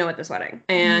else do I know at this wedding?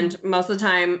 And most of the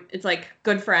time it's like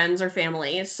good friends or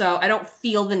family. So I don't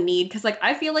feel the need, because like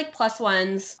I feel like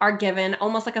 +1s are given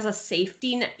almost like as a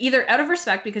safety net, either out of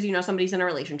respect because you know somebody's in a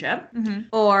relationship,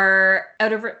 or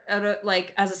out of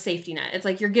like as a safety net. It's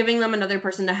like you're giving them another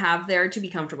person to have there to be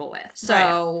comfortable with.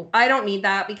 So I don't need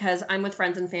that because I'm with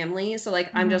friends and family. So like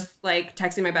I'm just like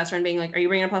texting my best friend being like, are you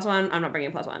bringing a +1? I'm not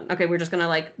bringing a +1. Okay, we're just gonna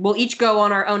like, we'll each go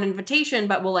on our own invitation,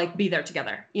 but we'll like be there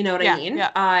together. You know what I mean?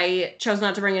 Yeah. I chose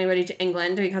not to bring anybody to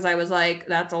England because I was like,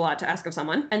 that's a lot to ask of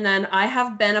someone. And then I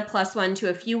have been a +1 to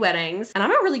a few weddings, and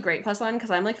I'm a really great +1 because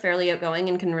I'm like fairly outgoing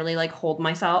and can really like hold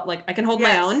myself. Like I can hold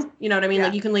my own. You know what I mean?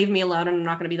 Like you can leave me alone and I'm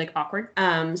not gonna be like awkward.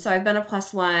 So I've been a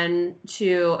 +1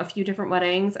 to a few different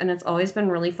weddings, and it's always been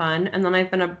really fun. And then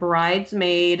I've been a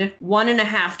bridesmaid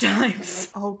 1.5 times.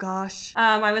 Oh gosh.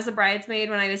 I was a bridesmaid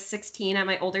when I was 16 at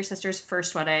my older sister's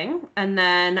first wedding. And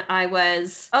then I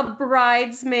was a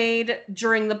bridesmaid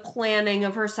during the planning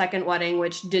of her second wedding,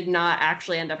 which did not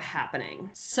actually end up happening.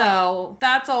 So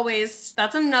that's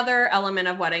another element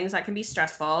of weddings that can be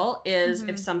stressful, is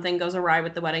if something goes awry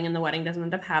with the wedding and the wedding doesn't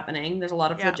end up happening. There's a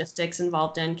lot of logistics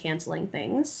involved in canceling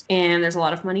things, and there's a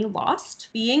lot of money lost.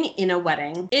 Being in a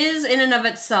wedding is in and of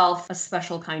itself a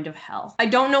special kind of hell. I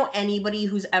don't know anybody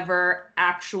who's ever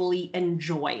actually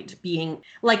enjoyed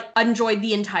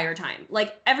the entire time.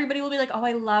 Like everybody will be like, oh,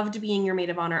 I loved being your maid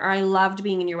of honor, or I loved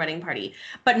being in your wedding party.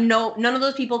 But no, none of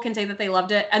those people can say that they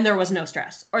loved it and there was no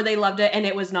stress, or they loved it and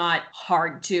it was not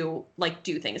hard to like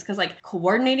do things. Cause like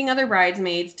coordinating other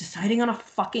bridesmaids, deciding on a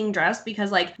fucking dress,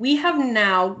 because like we have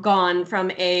now gone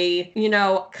from a, you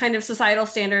know, kind of societal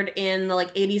standard in the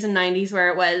like 80s and 90s where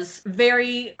it was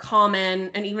very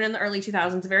common, and even in the early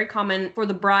 2000s, very common for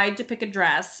the bride to pick a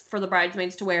dress for the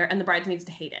bridesmaids to wear and the bridesmaids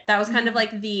to hate it. That was kind of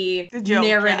like the joke,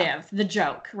 narrative, the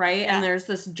joke, right? And there's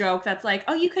this joke that's like,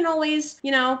 oh, you can always,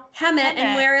 you know, hem it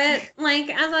and wear it like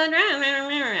as a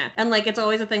dress. And like it's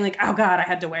always a thing like, oh god, I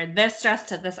had to wear this dress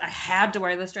to this, I had to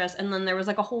wear this dress. And then there was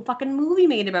like a whole fucking movie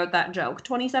made about that joke,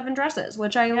 27 Dresses,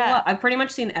 which I love. I've pretty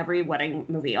much seen every wedding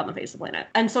movie on the face of the planet.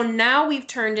 And so now we've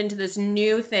turned into this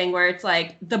new thing where it's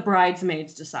like the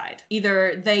bridesmaids decide.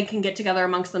 Either they can get together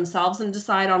amongst themselves and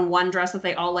decide on one dress that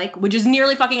they all like, which is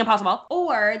nearly fucking impossible,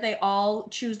 or they all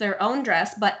choose their own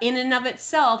dress, but in and of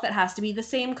itself it has to be the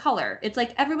same color. It's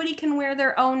like everybody can wear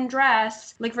their own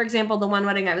dress. Like for example, the one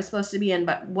wedding I was supposed to be in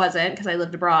but wasn't because I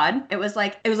lived abroad, it was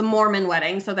a Mormon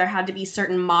wedding, so there had to be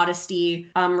certain modesty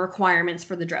requirements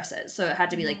for the dresses. So it had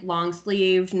to be like long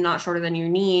sleeved, not shorter than your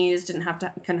knees, couldn't have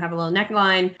a little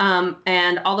neckline,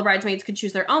 and all the bridesmaids could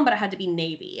choose their own, but it had to be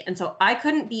navy. And so I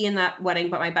couldn't be in that wedding,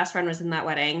 but my best friend was in that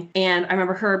wedding, and I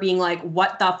remember her being like,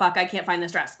 what the fuck, I can't find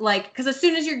this dress. Like, because as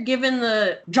soon as you're given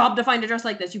the job to find a dress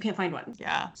like this, you can't find one.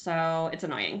 Yeah. So it's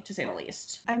annoying, to say the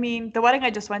least. I mean, the wedding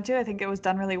I just went to, I think it was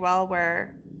done really well,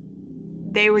 where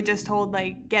they were just told,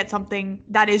 like, get something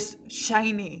that is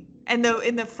shiny. And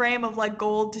in the frame of like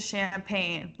gold to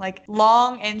champagne, like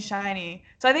long and shiny.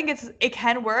 So I think it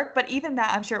can work, but even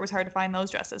that, I'm sure it was hard to find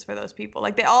those dresses for those people.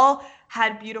 Like they all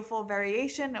had beautiful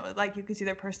variation. It was like you could see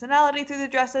their personality through the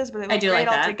dresses, but they looked do great like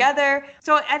all that. together.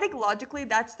 So I think logically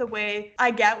that's the way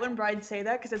I get when brides say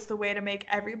that, because it's the way to make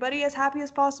everybody as happy as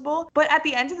possible. But at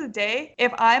the end of the day,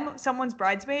 if I'm someone's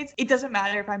bridesmaids, it doesn't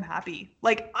matter if I'm happy.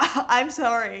 Like, I'm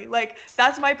sorry. Like,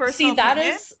 that's my personal See,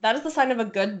 opinion. that is the sign of a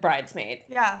good bridesmaid.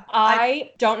 Yeah.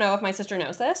 I don't know if my sister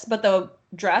knows this, but the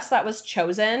dress that was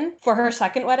chosen for her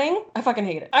second wedding, I fucking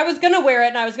hate it. I was gonna wear it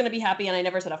and I was gonna be happy, and I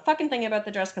never said a fucking thing about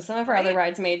the dress because some of her other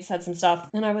bridesmaids said some stuff,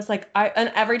 and I was like, and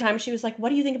every time she was like, what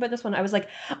do you think about this one? I was like,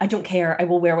 I don't care. I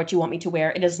will wear what you want me to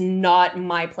wear. It is not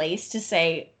my place to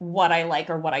say what I like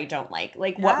or what I don't like.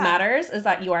 Like, what matters is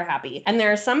that you are happy. And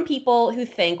there are some people who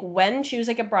think when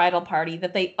choosing a bridal party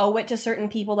that they owe it to certain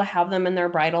people to have them in their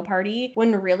bridal party,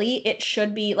 when really it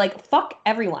should be like, fuck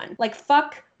everyone. Like,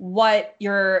 fuck what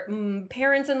your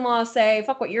parents-in-law say,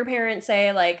 fuck what your parents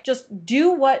say, like, just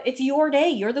do what, it's your day.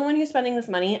 You're the one who's spending this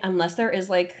money, unless there is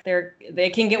like,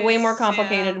 they can get way more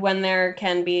complicated when there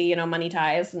can be, you know, money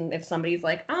ties, and if somebody's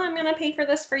like, oh, I'm gonna pay for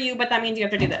this for you, but that means you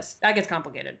have to do this. That gets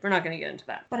complicated. We're not gonna get into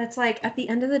that. But it's like, at the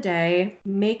end of the day,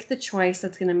 make the choice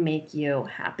that's gonna make you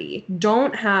happy.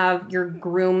 Don't have your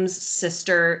groom's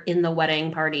sister in the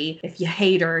wedding party if you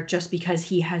hate her just because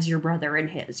he has your brother in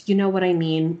his. You know what I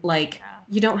mean? Like,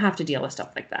 you don't have to deal with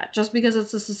stuff like that just because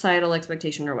it's a societal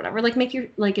expectation or whatever. Like, make your,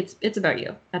 like, it's about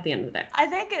you at the end of the day. I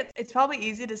think it's probably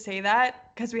easy to say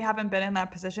that because we haven't been in that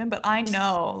position, but I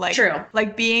know, like, True.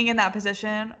 Like, being in that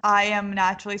position, I am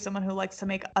naturally someone who likes to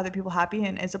make other people happy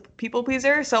and is a people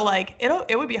pleaser. So like,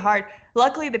 it would be hard.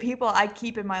 Luckily, the people I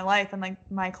keep in my life and like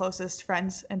my closest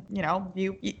friends and, you know,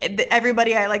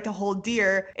 everybody I like to hold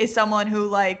dear is someone who,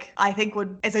 like, I think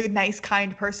is a nice,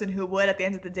 kind person who would at the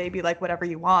end of the day be like, whatever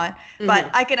you want. But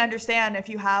I can understand if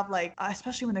you have, like,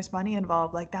 especially when there's money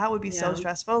involved, like, that would be so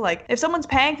stressful. Like, if someone's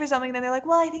paying for something, then they're like,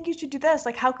 well, I think you should do this.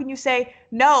 Like, how can you say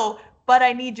no, but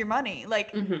I need your money?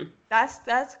 Like,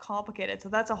 that's complicated. So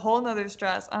that's a whole nother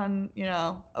stress. And, you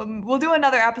know, we'll do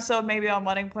another episode maybe on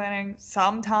wedding planning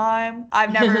sometime.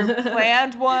 I've never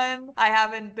planned one. I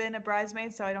haven't been a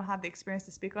bridesmaid, so I don't have the experience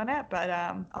to speak on it. But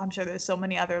I'm sure there's so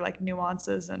many other, like,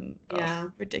 nuances and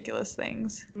ridiculous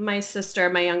things. My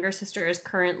younger sister is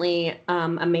currently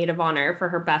a maid of honor for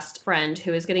her best friend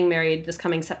who is getting married this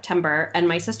coming September. And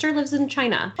my sister lives in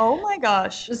China. Oh my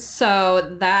gosh.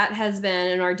 So that has been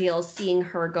an ordeal, seeing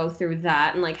her go through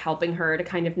that and like helping her to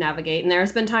kind of navigate. And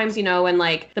there's been times, you know, when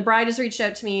like the bride has reached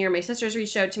out to me or my sister's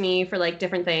reached out to me for like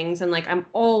different things, and like I'm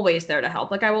always there to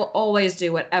help. Like, I will always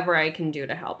do whatever I can do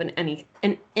to help in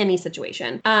any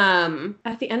situation.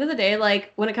 At the end of the day,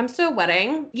 like, when it comes to a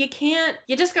wedding, you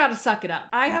just gotta suck it up.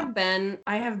 I have been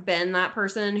that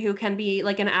person who can be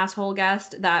like an asshole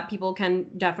guest that people can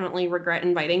definitely regret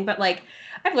inviting, but like,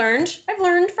 I've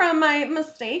learned from my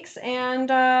mistakes, and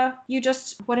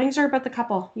weddings are about the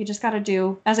couple. You just gotta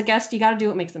do, as a guest, you gotta do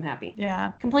what makes them happy.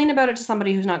 Yeah. Complain about it to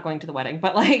somebody who's not going to the wedding,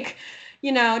 but like,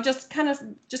 you know, just kind of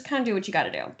do what you got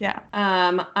to do. Yeah.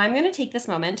 I'm going to take this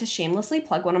moment to shamelessly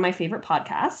plug one of my favorite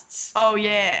podcasts. Oh,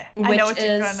 yeah. I know what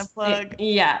you're going to plug.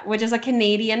 Which is a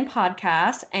Canadian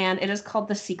podcast, and it is called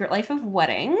The Secret Life of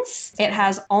Weddings. It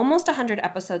has almost 100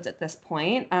 episodes at this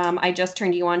point. I just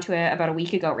turned you on to it about a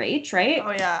week ago, Rach, right?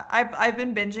 Oh, yeah. I've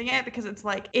been binging it because it's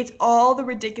like, it's all the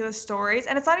ridiculous stories.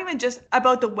 And it's not even just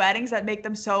about the weddings that make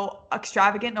them so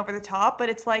extravagant and over the top, but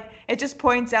it's like, it just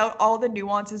points out all the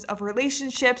nuances of relationships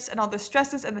and all the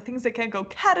stresses and the things that can go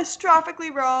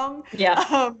catastrophically wrong.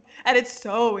 Yeah. And it's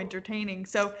so entertaining.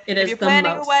 So if you're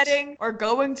planning a wedding or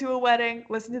going to a wedding,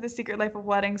 listen to The Secret Life of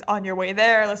Weddings on your way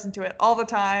there. Listen to it all the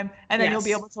time. And then you'll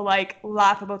be able to like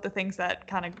laugh about the things that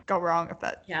kind of go wrong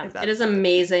it is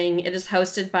amazing. It is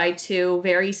hosted by two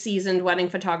very seasoned wedding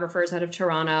photographers out of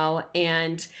Toronto.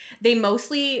 And they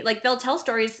mostly, like, they'll tell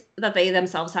stories that they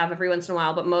themselves have every once in a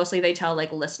while, but mostly they tell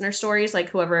like listener stories, like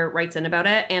whoever writes in about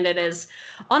it. And it is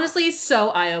honestly so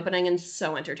eye-opening and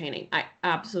so entertaining. I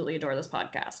absolutely adore this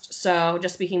podcast. So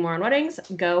just speaking more on weddings,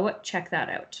 go check that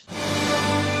out.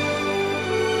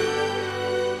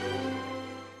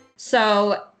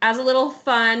 So as a little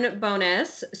fun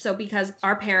bonus, so because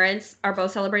our parents are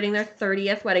both celebrating their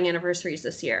 30th wedding anniversaries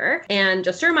this year, and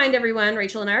just to remind everyone,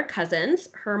 Rachel and I are cousins.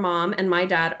 Her mom and my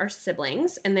dad are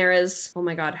siblings, and there is, oh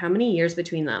my God, how many years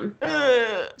between them?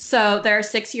 So there are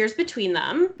 6 years between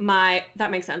them.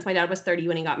 That makes sense. My dad was 30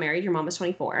 when he got married. Your mom was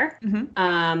 24.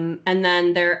 And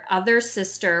then their other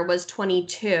sister was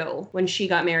 22 when she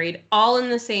got married, all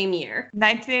in the same year.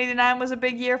 1989 was a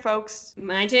big year, folks.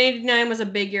 1989 was a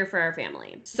big year for our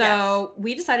family. So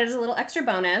we decided as a little extra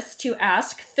bonus to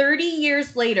ask 30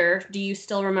 years later, do you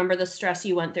still remember the stress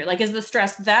you went through? Like, is the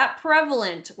stress that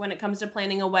prevalent when it comes to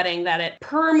planning a wedding that it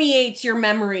permeates your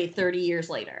memory 30 years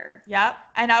later? Yep.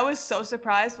 And I was so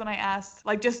surprised when I asked,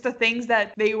 like, just the things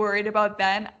that they worried about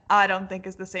then, I don't think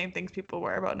is the same things people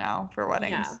worry about now for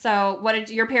weddings. Yeah. So what did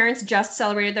your parents just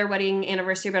celebrated their wedding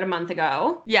anniversary about a month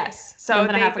ago? Yes. So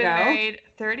they've been married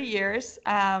 30 years.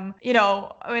 You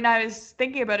know, when I was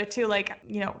thinking about it too, like,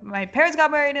 you know, my parents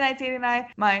got married in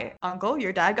 1989. My uncle,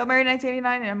 your dad, got married in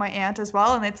 1989, and my aunt as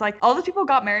well. And it's like all the people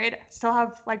got married still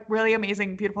have like really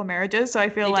amazing, beautiful marriages. So I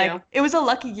feel like it was a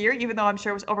lucky year, even though I'm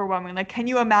sure it was overwhelming. Like, can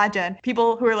you imagine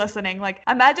people who are listening? Like,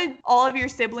 imagine all of your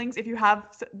siblings, if you have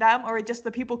them, or just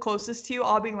the people closest to you,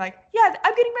 all being like, yeah,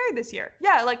 I'm getting married this year.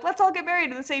 Yeah, like let's all get married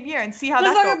in the same year and see how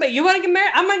that goes. You want to get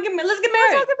married? I'm gonna get married. Let's get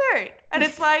married. Let's all get married. And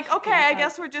it's like, okay, I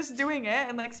guess we're just doing it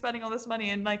and like spending all this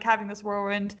money and like having this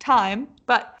whirlwind time.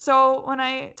 But so when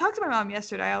I talked to my mom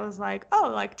yesterday, I was like, oh,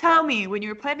 like tell me, when you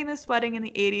were planning this wedding in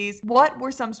the 80s, what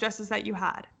were some stresses that you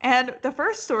had? And the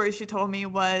first story she told me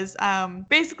was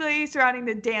basically surrounding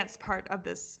the dance part of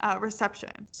this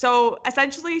reception. So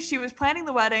essentially she was planning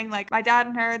the wedding, like my dad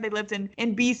and her, they lived in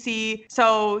BC.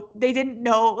 So they didn't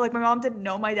know, like my mom didn't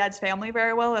know my dad's family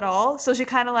very well at all. So she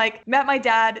kind of like met my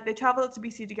dad, they traveled to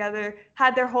BC together,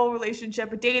 had their whole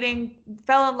relationship, dating,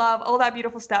 fell in love, all that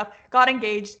beautiful stuff, got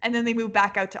engaged, and then they moved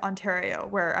back out to Ontario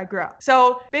where I grew up.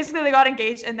 So basically they got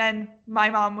engaged, and then my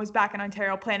mom was back in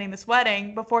Ontario planning this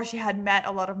wedding before she had met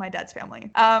a lot of my dad's family.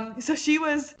 So she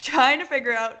was trying to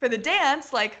figure out for the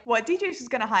dance, like what DJ she's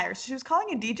gonna hire. So she was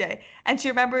calling a DJ, and she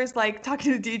remembers like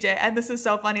talking to the DJ, and this is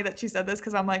so funny that she said this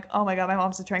because I'm like, oh my god, my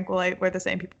mom's a tranquilite. We're the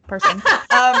same person.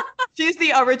 She's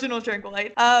the original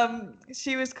tranquilite.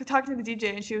 She was talking to the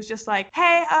DJ, and she was just like,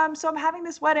 hey, so I'm having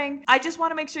this wedding. I just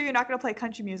want to make sure you're not gonna play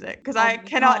country music because I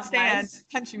cannot stand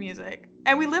country music.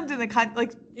 And we lived in the country,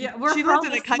 like she lived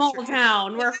in a small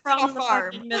town. We're from the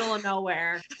fucking middle of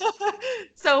nowhere.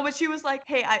 So, but she was like,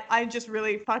 hey, I just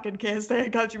really fucking can't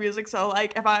stand country music. So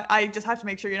like, if I just have to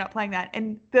make sure you're not playing that.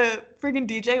 And the freaking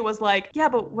DJ was like, yeah,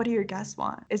 but what do your guests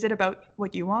want? Is it about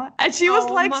what you want? And she was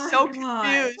like so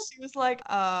confused. She was like,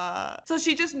 So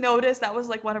she just noticed that was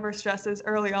like one of her stresses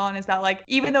early on, is that like,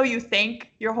 even though you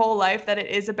think your whole life that it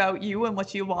is about you and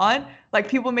what you want, like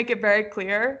people make it very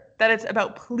clear that it's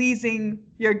about pleasing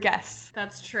your guests.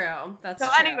 That's true. So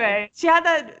anyway, she had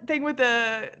that thing with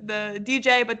the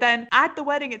DJ, but then at the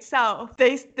wedding itself,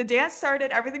 the dance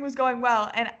started, everything was going well,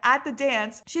 and at the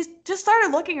dance, she just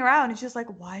started looking around and she's like,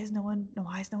 why is no one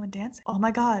dancing? Oh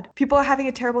my god, people are having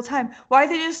a terrible time. Why are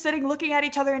they just sitting looking at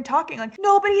each other and talking? Like,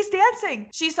 nobody's dancing.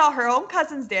 She saw her own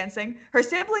cousins dancing, her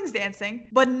siblings dancing,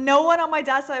 but no one on my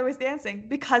dad's side was dancing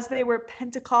because they were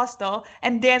Pentecostal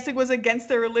and dancing was against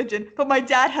their religion, but my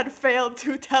dad had failed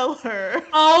to tell her.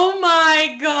 Oh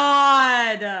my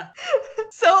god.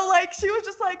 So like she was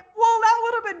just like, well, that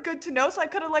would have been good to know, so I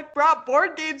could have like brought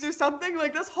board games or something.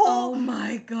 Like this whole oh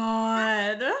my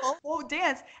god, whole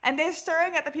dance, and they're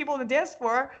staring at the people on the dance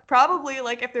floor, probably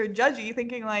like if they're judgy,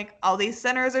 thinking like, all these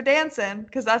sinners are dancing,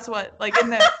 because that's what like in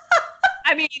the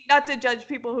I mean, not to judge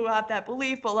people who have that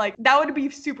belief, but like that would be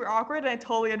super awkward, and I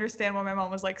totally understand why my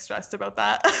mom was like stressed about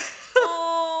that.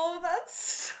 Oh,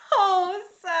 that's so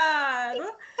sad.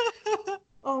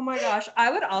 Oh my gosh.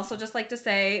 I would also just like to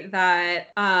say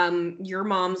that your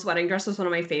mom's wedding dress was one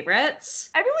of my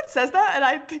favorites. Everyone says that, and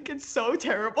I think it's so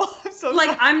terrible. I'm so like,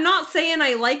 sorry. I'm not saying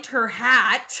I liked her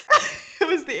hat. It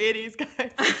was the 80s,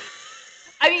 guys.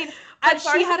 I mean, but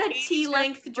she had a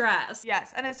T-length dress.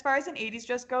 Yes, and as far as an 80s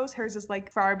dress goes, hers is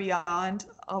like far beyond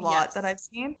a lot that I've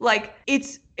seen. Like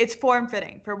it's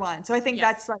form-fitting for one. So I think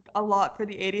that's like a lot for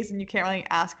the 80s, and you can't really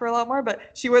ask for a lot more, but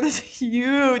she wore this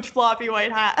huge floppy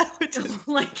white hat, which is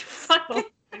like fucking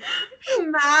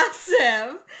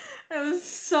massive. It was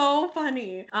so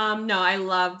funny. No, I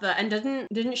love and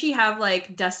didn't she have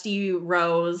like dusty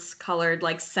rose colored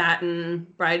like satin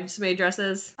bridesmaid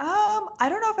dresses? I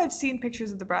don't know if I've seen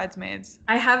pictures of the bridesmaids.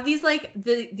 I have these like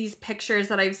these pictures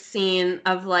that I've seen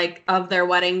of like of their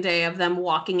wedding day, of them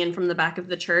walking in from the back of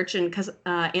the church, and because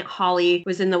Aunt Holly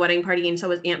was in the wedding party, and so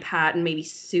was Aunt Pat and maybe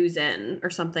Susan or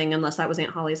something, unless that was Aunt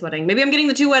Holly's wedding. Maybe I'm getting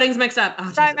the two weddings mixed up.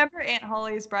 Oh, I remember Aunt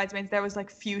Holly's bridesmaids, there was like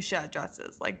fuchsia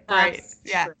dresses, like bright.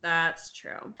 That's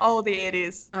true. Oh, the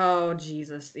 80s. Oh,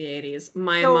 Jesus, the 80s.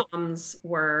 My mom's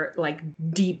were like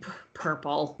deep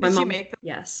purple. Did she make them?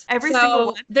 Yes. Every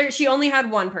single one? She only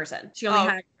had one person. She only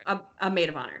had A maid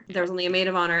of honor. There was only a maid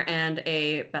of honor and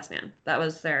a best man. That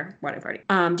was their wedding party.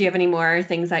 Do you have any more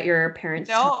things that your parents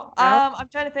No. talked about? I'm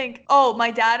trying to think. Oh,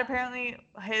 my dad apparently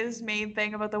his main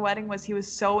thing about the wedding was he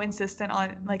was so insistent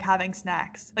on like having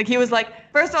snacks. Like he was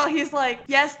like, first of all, he's like,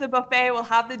 yes, the buffet will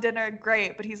have the dinner,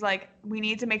 great, but he's like, we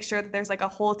need to make sure that there's like a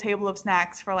whole table of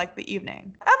snacks for like the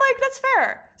evening. I'm like, that's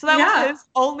fair. So that was his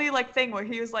only like thing where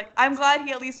he was like, I'm glad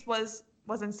he at least was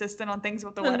insistent on things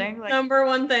with the wedding. Like, number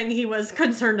one thing he was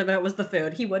concerned about was the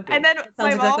food. He would be. And then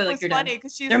my mom was funny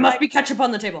because she's there must be ketchup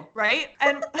on the table, right?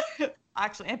 And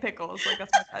actually, and pickles, like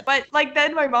that's my bad. But like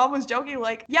then my mom was joking,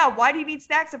 like, yeah, why do you need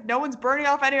snacks if no one's burning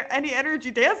off any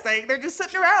energy dancing? They're just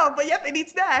sitting around, but yet they need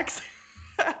snacks.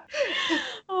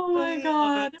 Oh my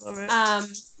god.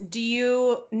 Do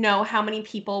you know how many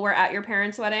people were at your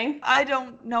parents' wedding? I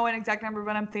don't know an exact number,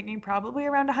 but I'm thinking probably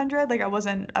around 100. Like it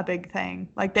wasn't a big thing.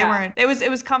 Like they weren't. It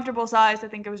was comfortable sized. I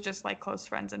think it was just like close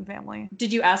friends and family.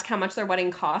 Did you ask how much their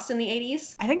wedding cost in the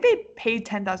 80s? I think they paid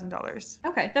 $10,000.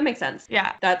 Okay, that makes sense.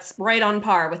 Yeah. That's right on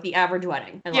par with the average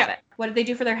wedding. I love it. What did they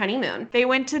do for their honeymoon? They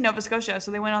went to Nova Scotia,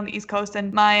 so they went on the East Coast,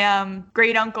 and my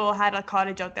great uncle had a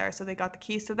cottage out there, so they got the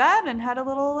keys to that and had a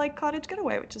little like cottage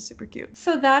getaway, which is super cute.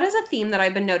 So that is a theme that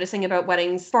I've been noticing about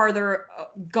weddings farther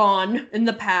gone in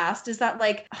the past, is that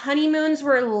like honeymoons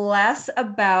were less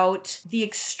about the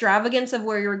extravagance of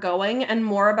where you're going and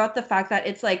more about the fact that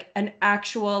it's like an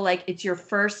actual, like it's your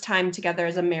first time together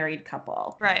as a married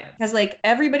couple. Right. Because like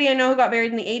everybody I know who got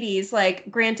married in the 80s, like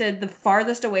granted the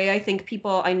farthest away I think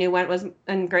people I knew went was,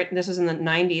 and great, this was in the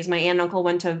 90s, my aunt and uncle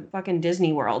went to fucking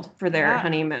Disney World for their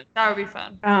honeymoon. That would be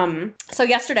fun. So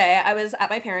yesterday I was at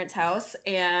my parents' house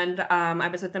and I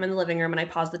was with them in the living room and I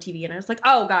paused the TV and I was like,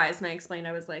 oh guys, and I explained,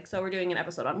 I was like, so we're doing an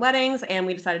episode on weddings and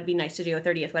we decided it'd be nice to do a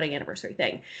 30th wedding anniversary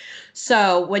thing.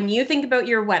 So when you think about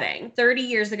your wedding 30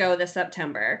 years ago this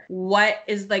September, what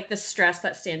is like the stress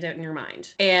that stands out in your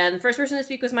mind? And the first person to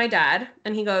speak was my dad,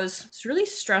 and he goes, it's really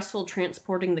stressful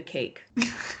transporting the cake.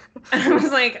 And I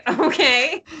was like,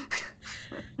 okay.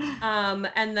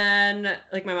 And then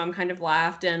like my mom kind of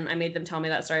laughed and I made them tell me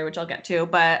that story, which I'll get to,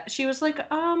 but she was like, I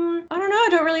don't know, I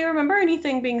don't really remember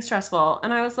anything being stressful.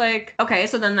 And I was like, okay.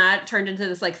 So then that turned into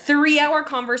this like 3-hour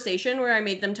conversation where I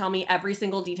made them tell me every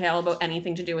single detail about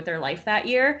anything to do with their life that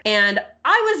year. And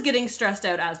I was getting stressed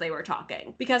out as they were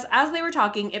talking, because as they were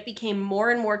talking, it became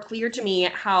more and more clear to me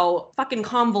how fucking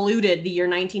convoluted the year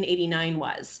 1989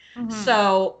 was. Mm-hmm.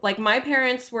 So like my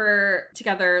parents were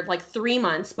together like 3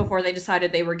 months before they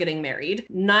decided they were getting married,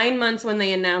 9 months when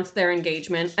they announced their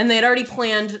engagement, and they had already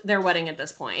planned their wedding at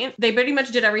this point. They pretty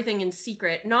much did everything in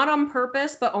secret, not on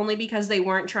purpose, but only because they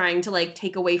weren't trying to like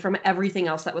take away from everything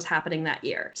else that was happening that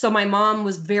year. So my mom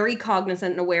was very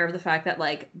cognizant and aware of the fact that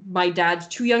like my dad's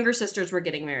 2 younger sisters were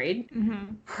getting married.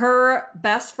 Mm-hmm. Her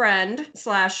best friend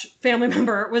 / family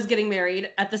member was getting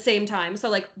married at the same time. So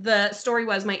like the story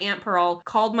was my Aunt Pearl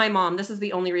called my mom. This is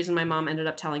the only reason my mom ended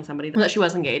up telling somebody that she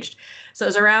was engaged. So it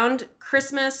was around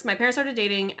Christmas. My parents started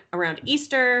dating around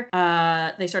Easter.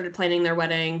 They started planning their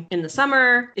wedding in the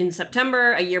summer. In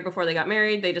September, a year before they got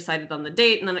married, they decided on the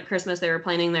date. And then at Christmas, they were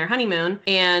planning their honeymoon.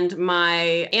 And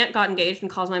my aunt got engaged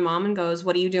and calls my mom and goes,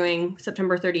 what are you doing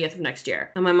September 30th of next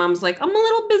year? And my mom's like, I'm a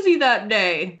little busy that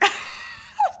day.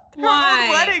 Why?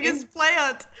 Her wedding is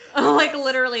planned. Like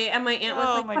literally. And my aunt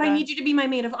was like, but I need you to be my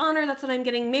maid of honor. That's when I'm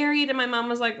getting married. And my mom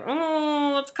was like,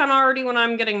 oh, that's kind of already when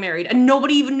I'm getting married. And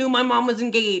nobody even knew my mom was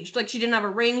engaged. Like she didn't have a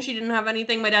ring. She didn't have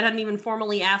anything. My dad hadn't even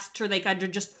formally asked her. They kind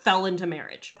of just fell into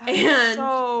marriage. That's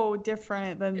so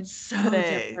different than it's so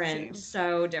different.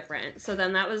 So different. So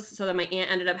then my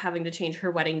aunt ended up having to change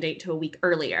her wedding date to a week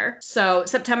earlier. So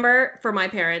September for my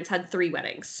parents had 3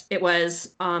 weddings. It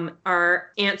was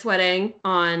our aunt's wedding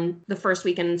on the first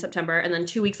weekend in September, and then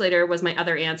 2 weeks later was my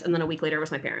other aunt's, and then a week later was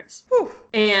my parents. Whew.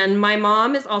 And my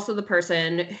mom is also the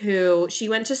person who, she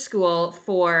went to school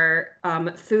for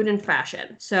food and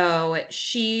fashion. So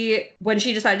when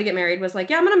she decided to get married, was like,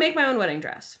 yeah, I'm gonna make my own wedding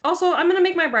dress. Also, I'm gonna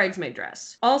make my bridesmaid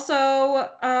dress. Also,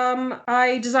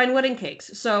 I design wedding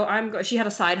cakes. So she had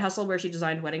a side hustle where she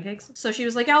designed wedding cakes. So she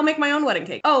was like, I'll make my own wedding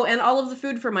cake. Oh, and all of the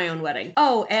food for my own wedding.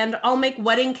 Oh, and I'll make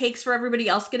wedding cakes for everybody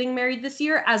else getting married this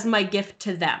year as my gift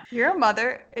to them. Your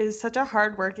mother is such a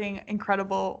hardworking,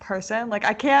 incredible person. Like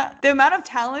the amount of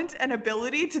talent and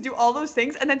ability to do all those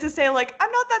things and then to say like, I'm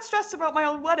not that stressed about my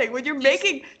own wedding when you're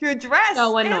making your dress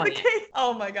and the cake.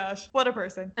 Oh my gosh, what a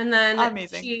person. And then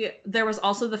amazing. There was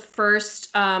also the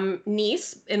first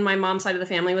niece in my mom's side of the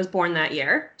family was born that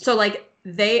year. So like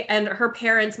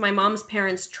my mom's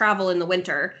parents travel in the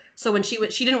winter. So when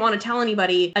she didn't want to tell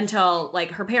anybody until like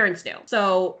her parents knew.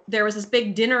 So there was this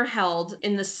big dinner held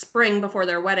in the spring before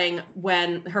their wedding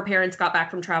when her parents got back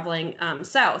from traveling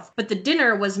south. But the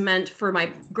dinner was meant for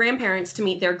my grandparents to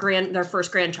meet their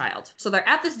first grandchild. So they're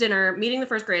at this dinner meeting the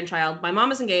first grandchild. My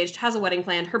mom is engaged, has a wedding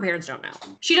planned. Her parents don't know.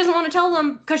 She doesn't want to tell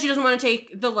them because she doesn't want to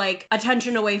take the like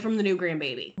attention away from the new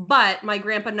grandbaby. But my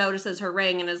grandpa notices her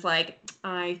ring and is like,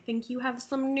 I think you have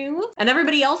some news. And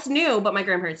everybody else knew, but my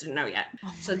grandparents didn't know yet.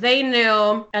 So they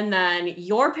knew. And then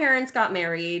your parents got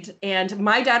married. And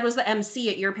my dad was the MC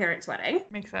at your parents' wedding.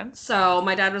 Makes sense. So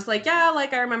my dad was like, yeah,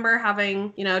 like I remember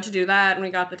having, to do that. And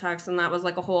we got the text and that was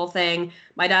like a whole thing.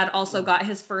 My dad also got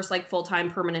his first like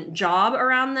full-time permanent job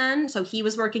around then. So he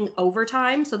was working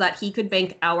overtime so that he could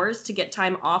bank hours to get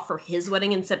time off for his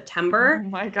wedding in September. Oh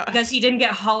my God. Because he didn't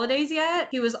get holidays yet.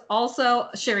 He was also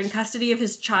sharing custody of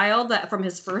his child from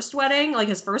his first wedding, like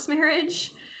his first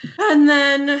marriage. And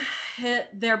then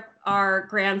our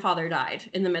grandfather died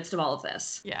in the midst of all of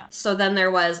this. Yeah. So then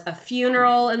there was a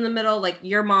funeral in the middle. Like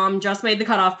your mom just made the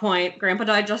cutoff point. Grandpa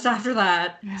died just after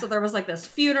that. Yeah. So there was like this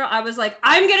funeral. I was like,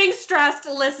 I'm getting stressed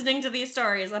listening to these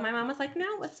stories. And my mom was like,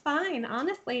 no, it's fine.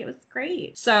 Honestly, it was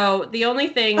great. So the only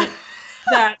thing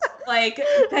that like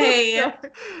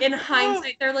in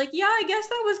hindsight they're like, yeah, I guess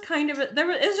that was kind of it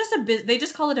was just they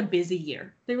just call it a busy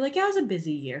year. They were like, yeah, it was a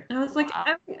busy year. And I was like,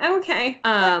 wow. Okay.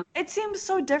 It seems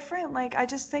so different. Like I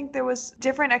just think there was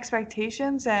different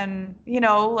expectations and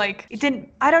like it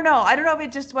didn't. I don't know if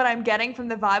it's just what I'm getting from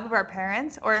the vibe of our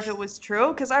parents or if it was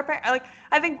true, because our parents, like,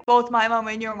 I think both my mom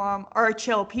and your mom are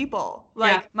chill people.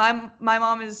 Like my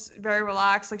mom is very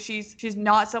relaxed. Like she's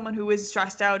not someone who is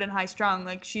stressed out and high strung.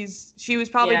 Like she was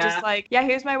probably just like, yeah,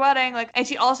 here's my wedding. Like, and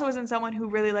she also isn't someone who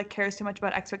really like cares too much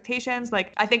about expectations.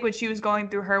 Like I think when she was going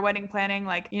through her wedding planning,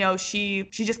 like, she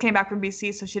just came back from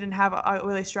BC, so she didn't have a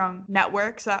really strong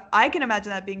network. So I can imagine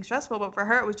that being stressful, but for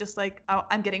her it was just like, oh,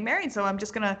 I'm getting married, so I'm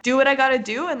just gonna do what I gotta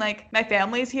do, and like my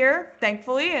family's here,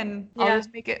 thankfully, and I'll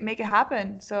just make it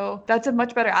happen. So that's a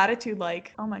much better attitude.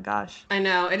 Like, oh my gosh. I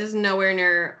know, it is nowhere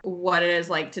near what it is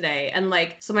like today. And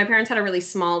like, so my parents had a really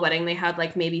small wedding. They had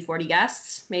like maybe 40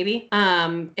 guests, maybe.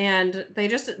 And they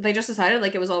just decided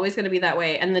like it was always going to be that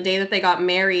way. And the day that they got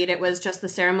married, it was just the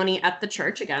ceremony at the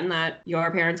church again that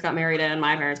your parents got married in,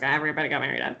 everybody got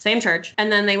married in. Same church.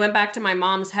 And then they went back to my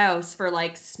mom's house for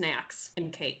like snacks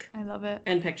and cake. I love it.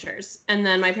 And pictures. And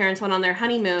then my parents went on their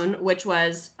honeymoon, which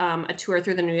was a tour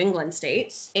through the New England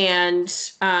states. And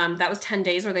that was 10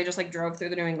 days where they just like drove through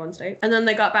the New England states. And then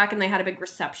they got back and they had a big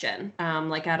reception,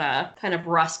 like at a kind of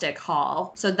rustic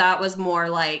hall. So that was more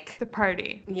like the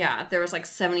party. Yeah, there was like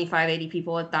 75, 80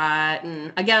 people at that.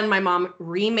 And again, my mom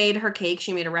remade her cake.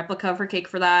 She made a replica of her cake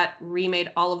for that,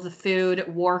 remade all of the food,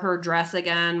 wore her dress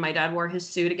again. My dad wore his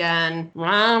suit again.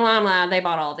 Blah, blah, blah. They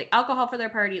bought all of the alcohol for their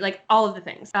party, like all of the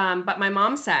things. But my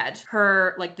mom said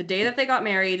like the day that they got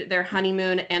married, their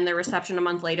honeymoon and their reception a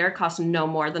month later cost no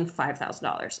more than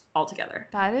 $5,000 altogether.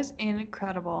 That is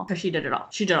incredible. Because she did it all.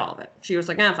 She did all of it. She was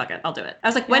like, fuck it, I'll do it. I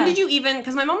was like, when did you even,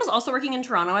 because my mom was also working in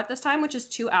Toronto at this time, which is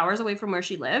 2 hours away from where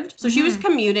she lived. So she was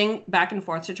commuting back and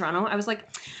forth to Toronto. I was like,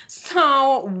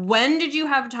 so when did you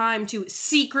have time to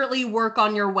secretly work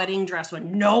on your wedding dress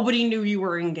when nobody knew you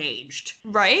were engaged?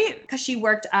 Right? Because she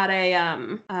worked at a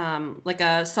like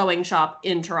a sewing shop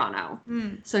in Toronto.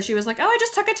 So she was like, oh, I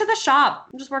just took it to the shop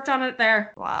and just worked on it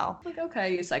there. Wow. Like,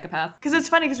 okay, you psychopath. Because it's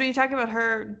funny, because when you talk about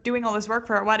her doing all this work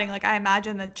for her wedding, like I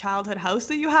imagine the childhood house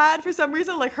that you had for some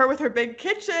reason, like her with her big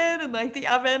kitchen and like the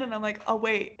oven, and I'm like, oh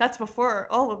wait, that's before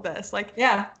all of this. Like,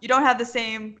 yeah, you don't have the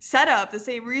same setup, the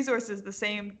same resources, the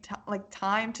same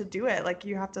time to do it. Like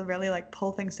you have to really like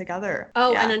pull things together.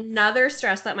 Oh, yeah. And another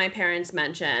stress that my parents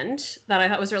mentioned that I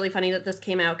thought was really funny that this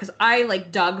came out, because I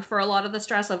like dug for a lot of the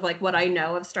stress of like what I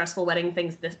know of stressful wedding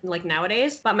things like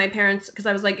nowadays. But my parents, because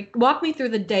I was like, walk me through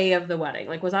the day of the wedding.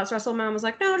 Like, was that stressful? Mom was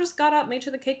like, no, just got up, made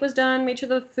sure the cake was done, made sure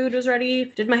the food was ready,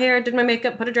 did my hair, did my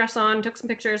makeup, put a dress on, took some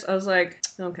pictures. I was like,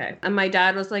 okay. And my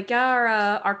dad was like,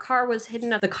 yeah, our car was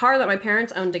hidden up. The car that my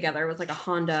parents owned together was like a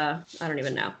Honda, I don't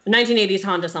even know, a 1980s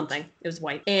Honda something. It was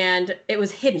white. And it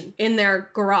was hidden in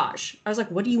their garage. I was like,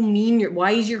 what do you mean?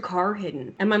 Why is your car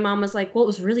hidden? And my mom was like, well, it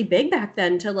was really big back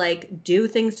then to like do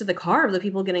things to the car of the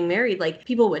people getting married. Like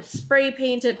people would spray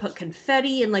paint it, put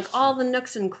confetti in like all the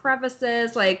nooks and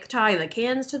crevices, like tie the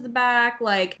cans to the back,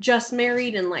 like just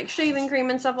married and like shaving cream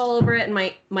and stuff all over it. And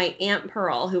my Aunt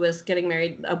Pearl, who was getting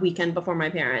married a weekend before my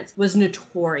parents, was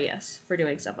notorious for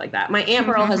doing stuff like that. My Aunt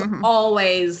Pearl has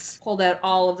always pulled out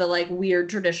all of the like weird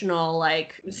traditional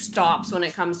like stops when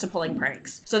it comes to pulling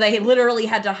pranks. So they literally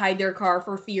had to hide their car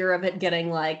for fear of it getting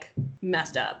like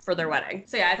messed up for their wedding.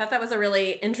 So yeah, I thought that was a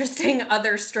really interesting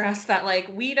other stress that like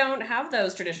we don't have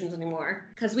those traditions anymore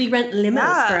because we rent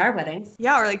limos for our weddings.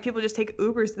 Yeah, or like people just take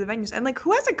Ubers to the venues. And like,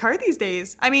 who has a car these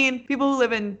days? I mean, people who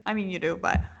live in, I mean, you do,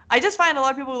 but I just find a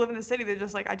lot of people who live in the city, they're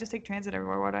just like, I just take transit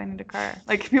everywhere. Why do I need a car?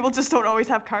 Like, people just don't always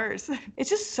have cars. It's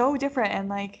just so different. And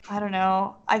like, I don't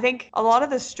know. I think a lot of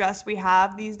the stress we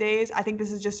have these days, I think this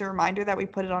is just a reminder that we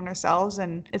put it on ourselves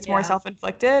and it's more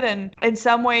self-inflicted. And in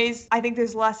some ways, I think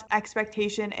there's less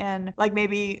expectation and like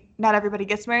maybe not everybody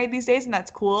gets married these days and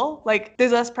that's cool. Like,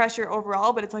 there's less pressure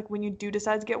overall, but it's like when you do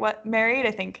decide to get married,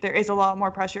 I think there is a lot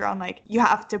more pressure on like, you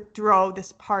have to throw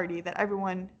this party that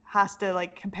everyone has to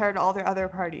like compare to all their other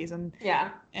parties and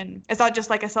it's not just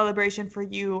like a celebration for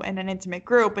you and an intimate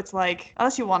group. It's like,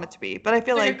 unless you want it to be, but I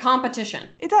feel like a competition.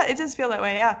 It does feel that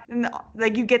way, yeah. And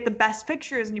like you get the best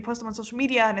pictures and you post them on social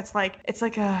media and it's like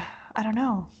a, I don't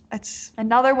know. It's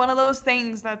another one of those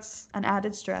things that's an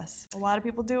added stress. A lot of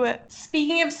people do it.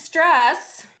 Speaking of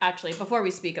stress, actually, before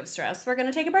we speak of stress, we're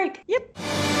gonna take a break. Yep.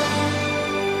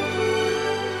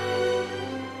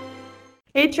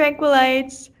 Hey,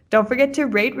 Tranquilites. Don't forget to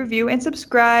rate, review, and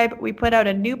subscribe. We put out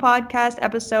a new podcast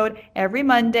episode every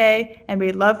Monday, and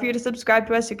we'd love for you to subscribe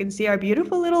to us so you can see our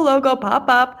beautiful little logo pop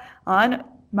up on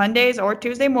Mondays or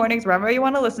Tuesday mornings, wherever you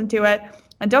want to listen to it.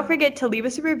 And don't forget to leave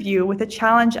us a review with a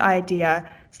challenge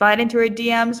idea. Slide into our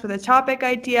DMs with a topic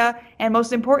idea, and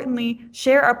most importantly,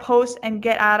 share our posts and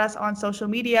get at us on social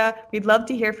media. We'd love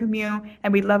to hear from you,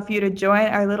 and we'd love for you to join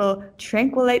our little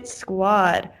Tranquilite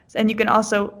squad. And you can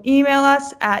also email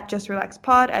us at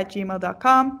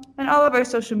justrelaxpod@gmail.com, and all of our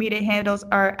social media handles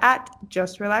are at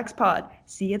justrelaxpod.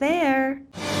 See you there.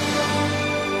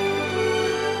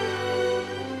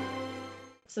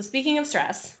 So speaking of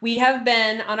stress, we have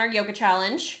been on our yoga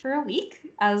challenge for a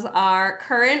week as our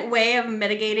current way of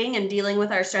mitigating and dealing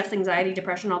with our stress, anxiety,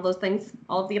 depression, all those things,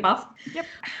 all of the above. Yep.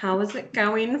 How is it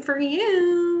going for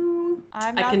you?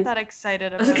 I'm not that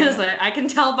excited about it. I was going to say, I can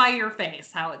tell by your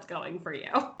face how it's going for you.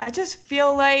 I just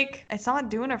feel like it's not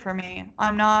doing it for me.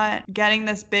 I'm not getting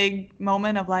this big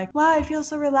moment of like, wow, I feel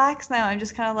so relaxed now. I'm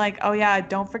just kind of like, oh yeah,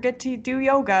 don't forget to do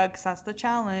yoga because that's the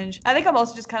challenge. I think I'm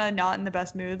also just kind of not in the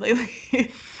best mood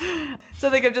lately. So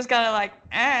I think I'm just kind of like,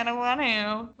 I don't want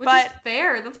to. Which is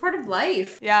fair. That's part of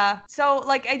life. Yeah. So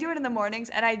like I do it in the mornings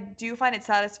and I do find it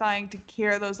satisfying to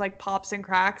hear those like pops and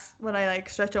cracks when I like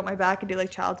stretch out my back and do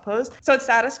like child's pose. So it's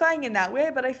satisfying in that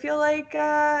way, but I feel like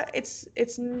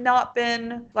it's not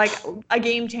been like a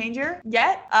game changer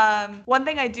yet. One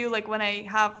thing I do like when I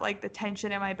have like the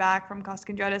tension in my back from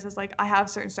costochondritis is like I have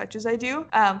certain stretches I do,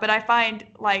 but I find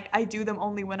like I do them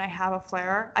only when I have a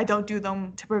flare. I don't do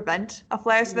them to prevent a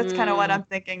flare. So that's kind of what I'm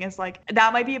thinking is like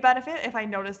that might be a benefit if I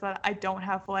notice that I don't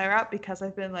have flare up because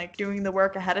I've been like doing the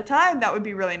work ahead of time. That would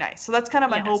be really nice. So that's kind of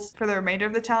my hope for the remainder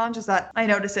of the challenge is that I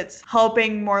notice it's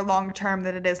helping more long term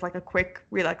than it is like a quick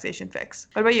relaxation fix.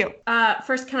 What about you?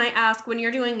 First, can I ask, when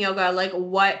you're doing yoga, like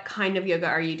what kind of yoga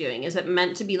are you doing? Is it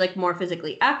meant to be like more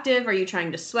physically active? Are you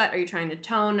trying to sweat? Are you trying to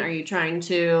tone? Are you trying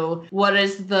to, what kind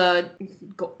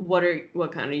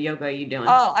of yoga are you doing?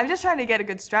 Oh, I'm just trying to get a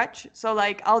good stretch. So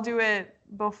like I'll do it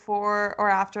before or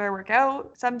after I work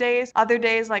out some days. Other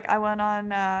days, like I went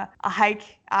on a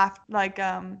hike after like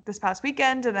this past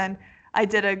weekend, and then I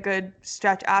did a good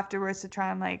stretch afterwards to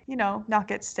try and like, you know, not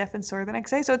get stiff and sore the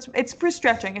next day. So it's for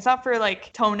stretching. It's not for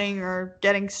like toning or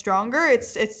getting stronger.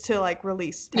 It's to like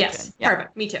release tension. Yes,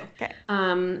 perfect. Me too. Okay.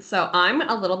 So I'm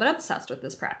a little bit obsessed with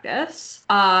this practice.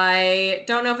 I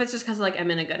don't know if it's just because like I'm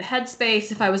in a good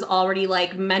headspace, if I was already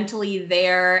like mentally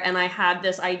there and I had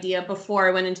this idea before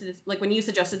I went into this, like when you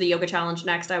suggested the yoga challenge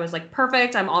next, I was like,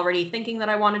 perfect. I'm already thinking that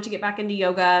I wanted to get back into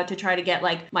yoga to try to get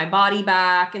like my body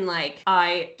back and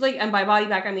and by body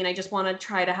back, I mean, I just want to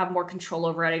try to have more control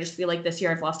over it. I just feel like this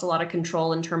year I've lost a lot of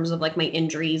control in terms of like my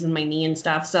injuries and my knee and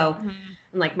stuff. So,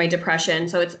 and like my depression.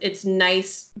 So it's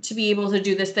nice to be able to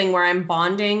do this thing where I'm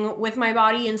bonding with my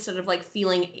body instead of like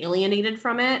feeling alienated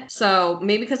from it. So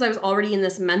maybe because I was already in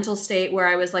this mental state where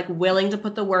I was like willing to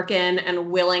put the work in and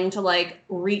willing to like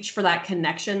reach for that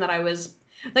connection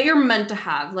that you're meant to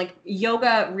have. Like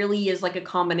yoga really is like a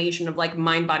combination of like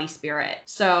mind, body, spirit.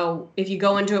 So if you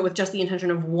go into it with just the intention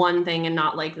of one thing and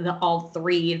not like all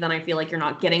three, then I feel like you're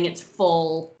not getting its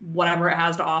full whatever it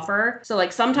has to offer. So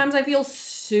like sometimes I feel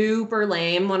super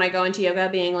lame when I go into yoga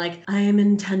being like, I am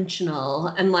intentional.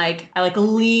 And like, I like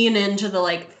lean into the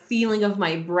like feeling of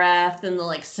my breath and the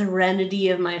like serenity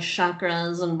of my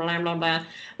chakras and blah, blah, blah.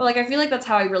 But like, I feel like that's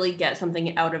how I really get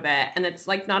something out of it. And it's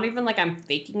like, not even like I'm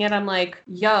faking it. I'm like,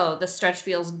 yo, the stretch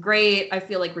feels great. I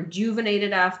feel like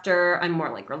rejuvenated after. I'm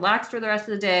more like relaxed for the rest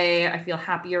of the day. I feel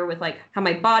happier with like how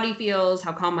my body feels,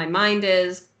 how calm my mind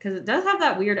is. because it does have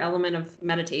that weird element of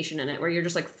meditation in it where you're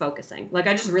just like focusing. Like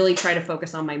I just really try to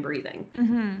focus on my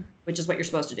breathing, which is what you're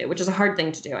supposed to do, which is a hard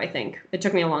thing to do, I think. It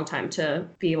took me a long time to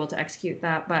be able to execute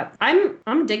that, but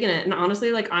I'm digging it. And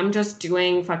honestly, like I'm just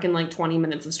doing fucking like 20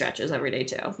 minutes of stretches every day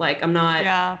too. Like I'm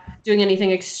not doing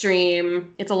anything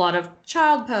extreme. It's a lot of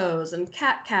child pose and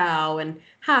cat cow and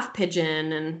half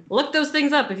pigeon, and look those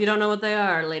things up if you don't know what they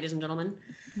are, ladies and gentlemen.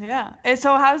 Yeah. And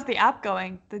so how's the app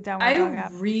going? The Downward Dog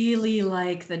app? I really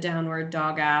like the Downward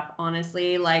Dog app,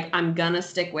 honestly. Like, I'm gonna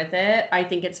stick with it. I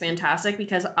think it's fantastic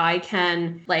because I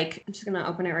can, like, I'm just gonna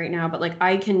open it right now, but, like,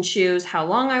 I can choose how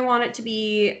long I want it to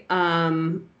be.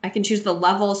 I can choose the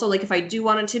level. So, like, if I do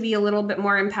want it to be a little bit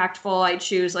more impactful, I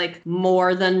choose, like,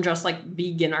 more than just, like,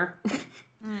 beginner.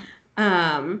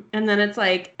 And then it's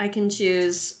like, I can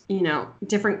choose, you know,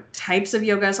 different types of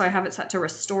yoga. So I have it set to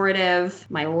restorative,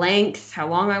 my length, how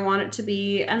long I want it to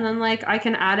be. And then like, I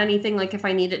can add anything, like if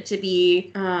I need it to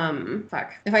be,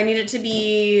 if I need it to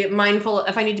be mindful,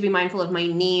 if I need to be mindful of my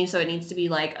knee. So it needs to be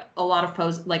like a lot of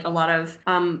poses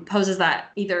that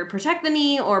either protect the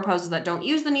knee or poses that don't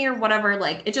use the knee or whatever.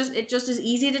 Like it just is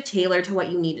easy to tailor to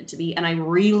what you need it to be. And I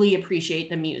really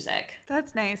appreciate the music.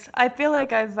 That's nice. I feel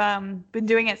like I've been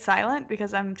doing it silent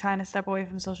because I'm trying to step away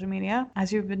from social media,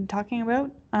 as you've been talking about.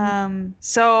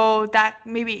 So that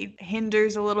maybe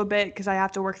hinders a little bit because I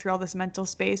have to work through all this mental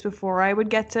space before I would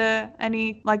get to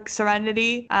any like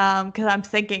serenity. Because I'm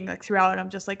thinking like throughout, I'm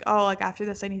just like, oh, like after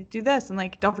this, I need to do this. And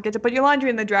like, don't forget to put your laundry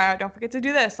in the dryer. Don't forget to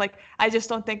do this. Like, I just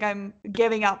don't think I'm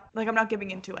giving up. Like, I'm not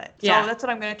giving into it. So that's what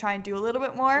I'm going to try and do a little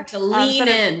bit more. To lean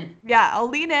in. I'll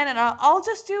lean in and I'll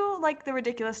just do like the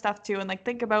ridiculous stuff too. And like,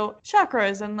 think about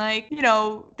chakras and like, you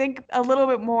know, think a little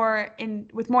bit more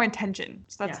with more intention.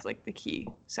 So that's like the key.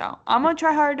 So I'm gonna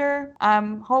try harder.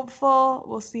 I'm hopeful.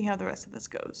 We'll see how the rest of this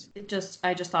goes.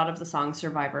 I just thought of the song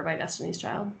Survivor by Destiny's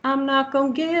Child. I'm not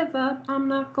gonna give up. I'm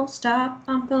not gonna stop.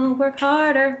 I'm gonna work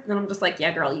harder. And I'm just like,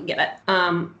 yeah, girl, you get it.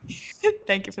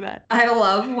 Thank you for that. I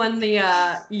love when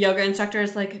the yoga instructor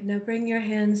is like, now bring your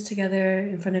hands together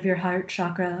in front of your heart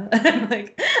chakra. I'm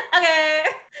like, okay,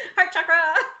 heart chakra.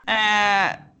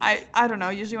 I don't know.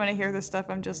 Usually when I hear this stuff,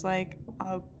 I'm just like,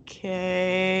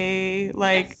 okay.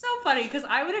 Like, it's so funny because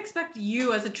I would expect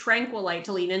you as a tranquilite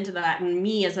to lean into that and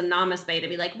me as a namaste to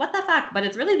be like, what the fuck? But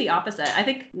it's really the opposite. I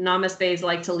think namastes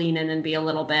like to lean in and be a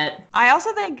little bit. I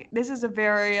also think this is a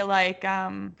very like,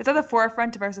 it's at the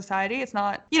forefront of our society. It's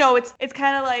not, you know, it's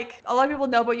kind of like a lot of people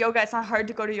know about yoga. It's not hard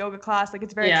to go to yoga class. Like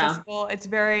it's very accessible. It's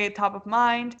very top of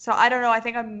mind. So I don't know. I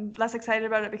think I'm less excited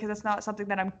about it because it's not something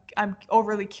that I'm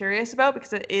overly curious about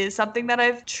because it is something that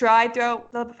I've tried throughout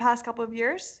the past couple of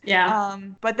years. Yeah.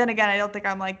 But then again, I don't think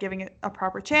I'm like giving it a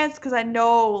proper chance because I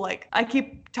know like I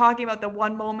keep talking about the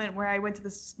one moment where I went to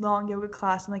this long yoga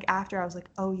class and like after I was like,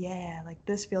 oh yeah, like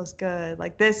this feels good.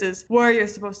 Like this is where you're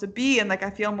supposed to be. And like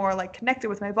I feel more like connected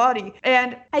with my body.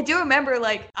 And I do remember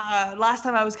like last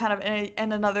time I was kind of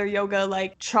in another yoga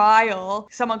like trial,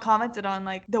 someone commented on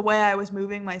like the way I was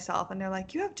moving myself and they're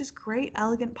like, you have just great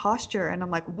elegant posture. And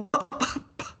I'm like,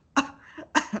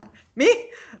 me?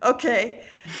 Okay.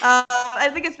 I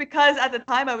think it's because at the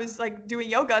time I was like doing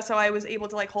yoga, so I was able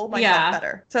to like hold myself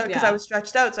better. So because I was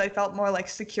stretched out, so I felt more like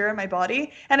secure in my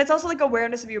body. And it's also like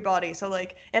awareness of your body. So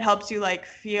like it helps you like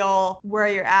feel where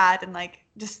you're at and like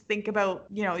just think about,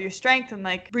 you know, your strength and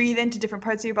like breathe into different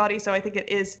parts of your body. So I think it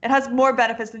has more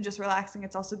benefits than just relaxing.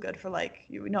 It's also good for like,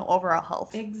 you know, overall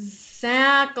health.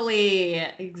 Exactly.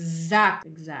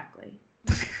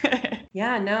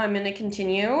 Yeah, no, I'm going to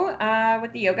continue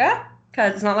with the yoga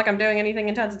because it's not like I'm doing anything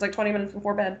intense. It's like 20 minutes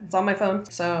before bed. It's on my phone.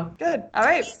 So good. All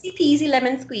right. Easy peasy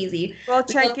lemon squeezy. We'll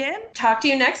check in. Talk to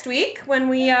you next week when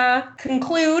we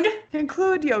conclude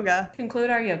yoga. Conclude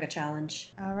our yoga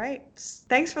challenge. All right.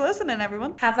 Thanks for listening,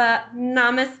 everyone. Have a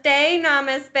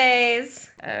namastes.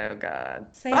 Oh, God.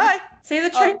 Bye. Say the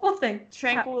tranquil thing.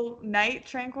 Tranquile-night,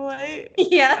 tranquilite?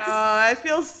 Yes. Oh, I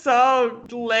feel so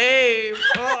lame.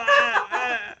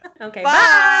 Okay,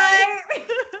 bye.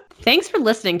 Thanks for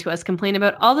listening to us complain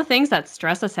about all the things that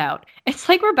stress us out. It's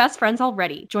like we're best friends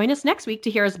already. Join us next week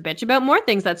to hear us bitch about more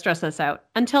things that stress us out.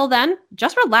 Until then,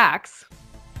 just relax.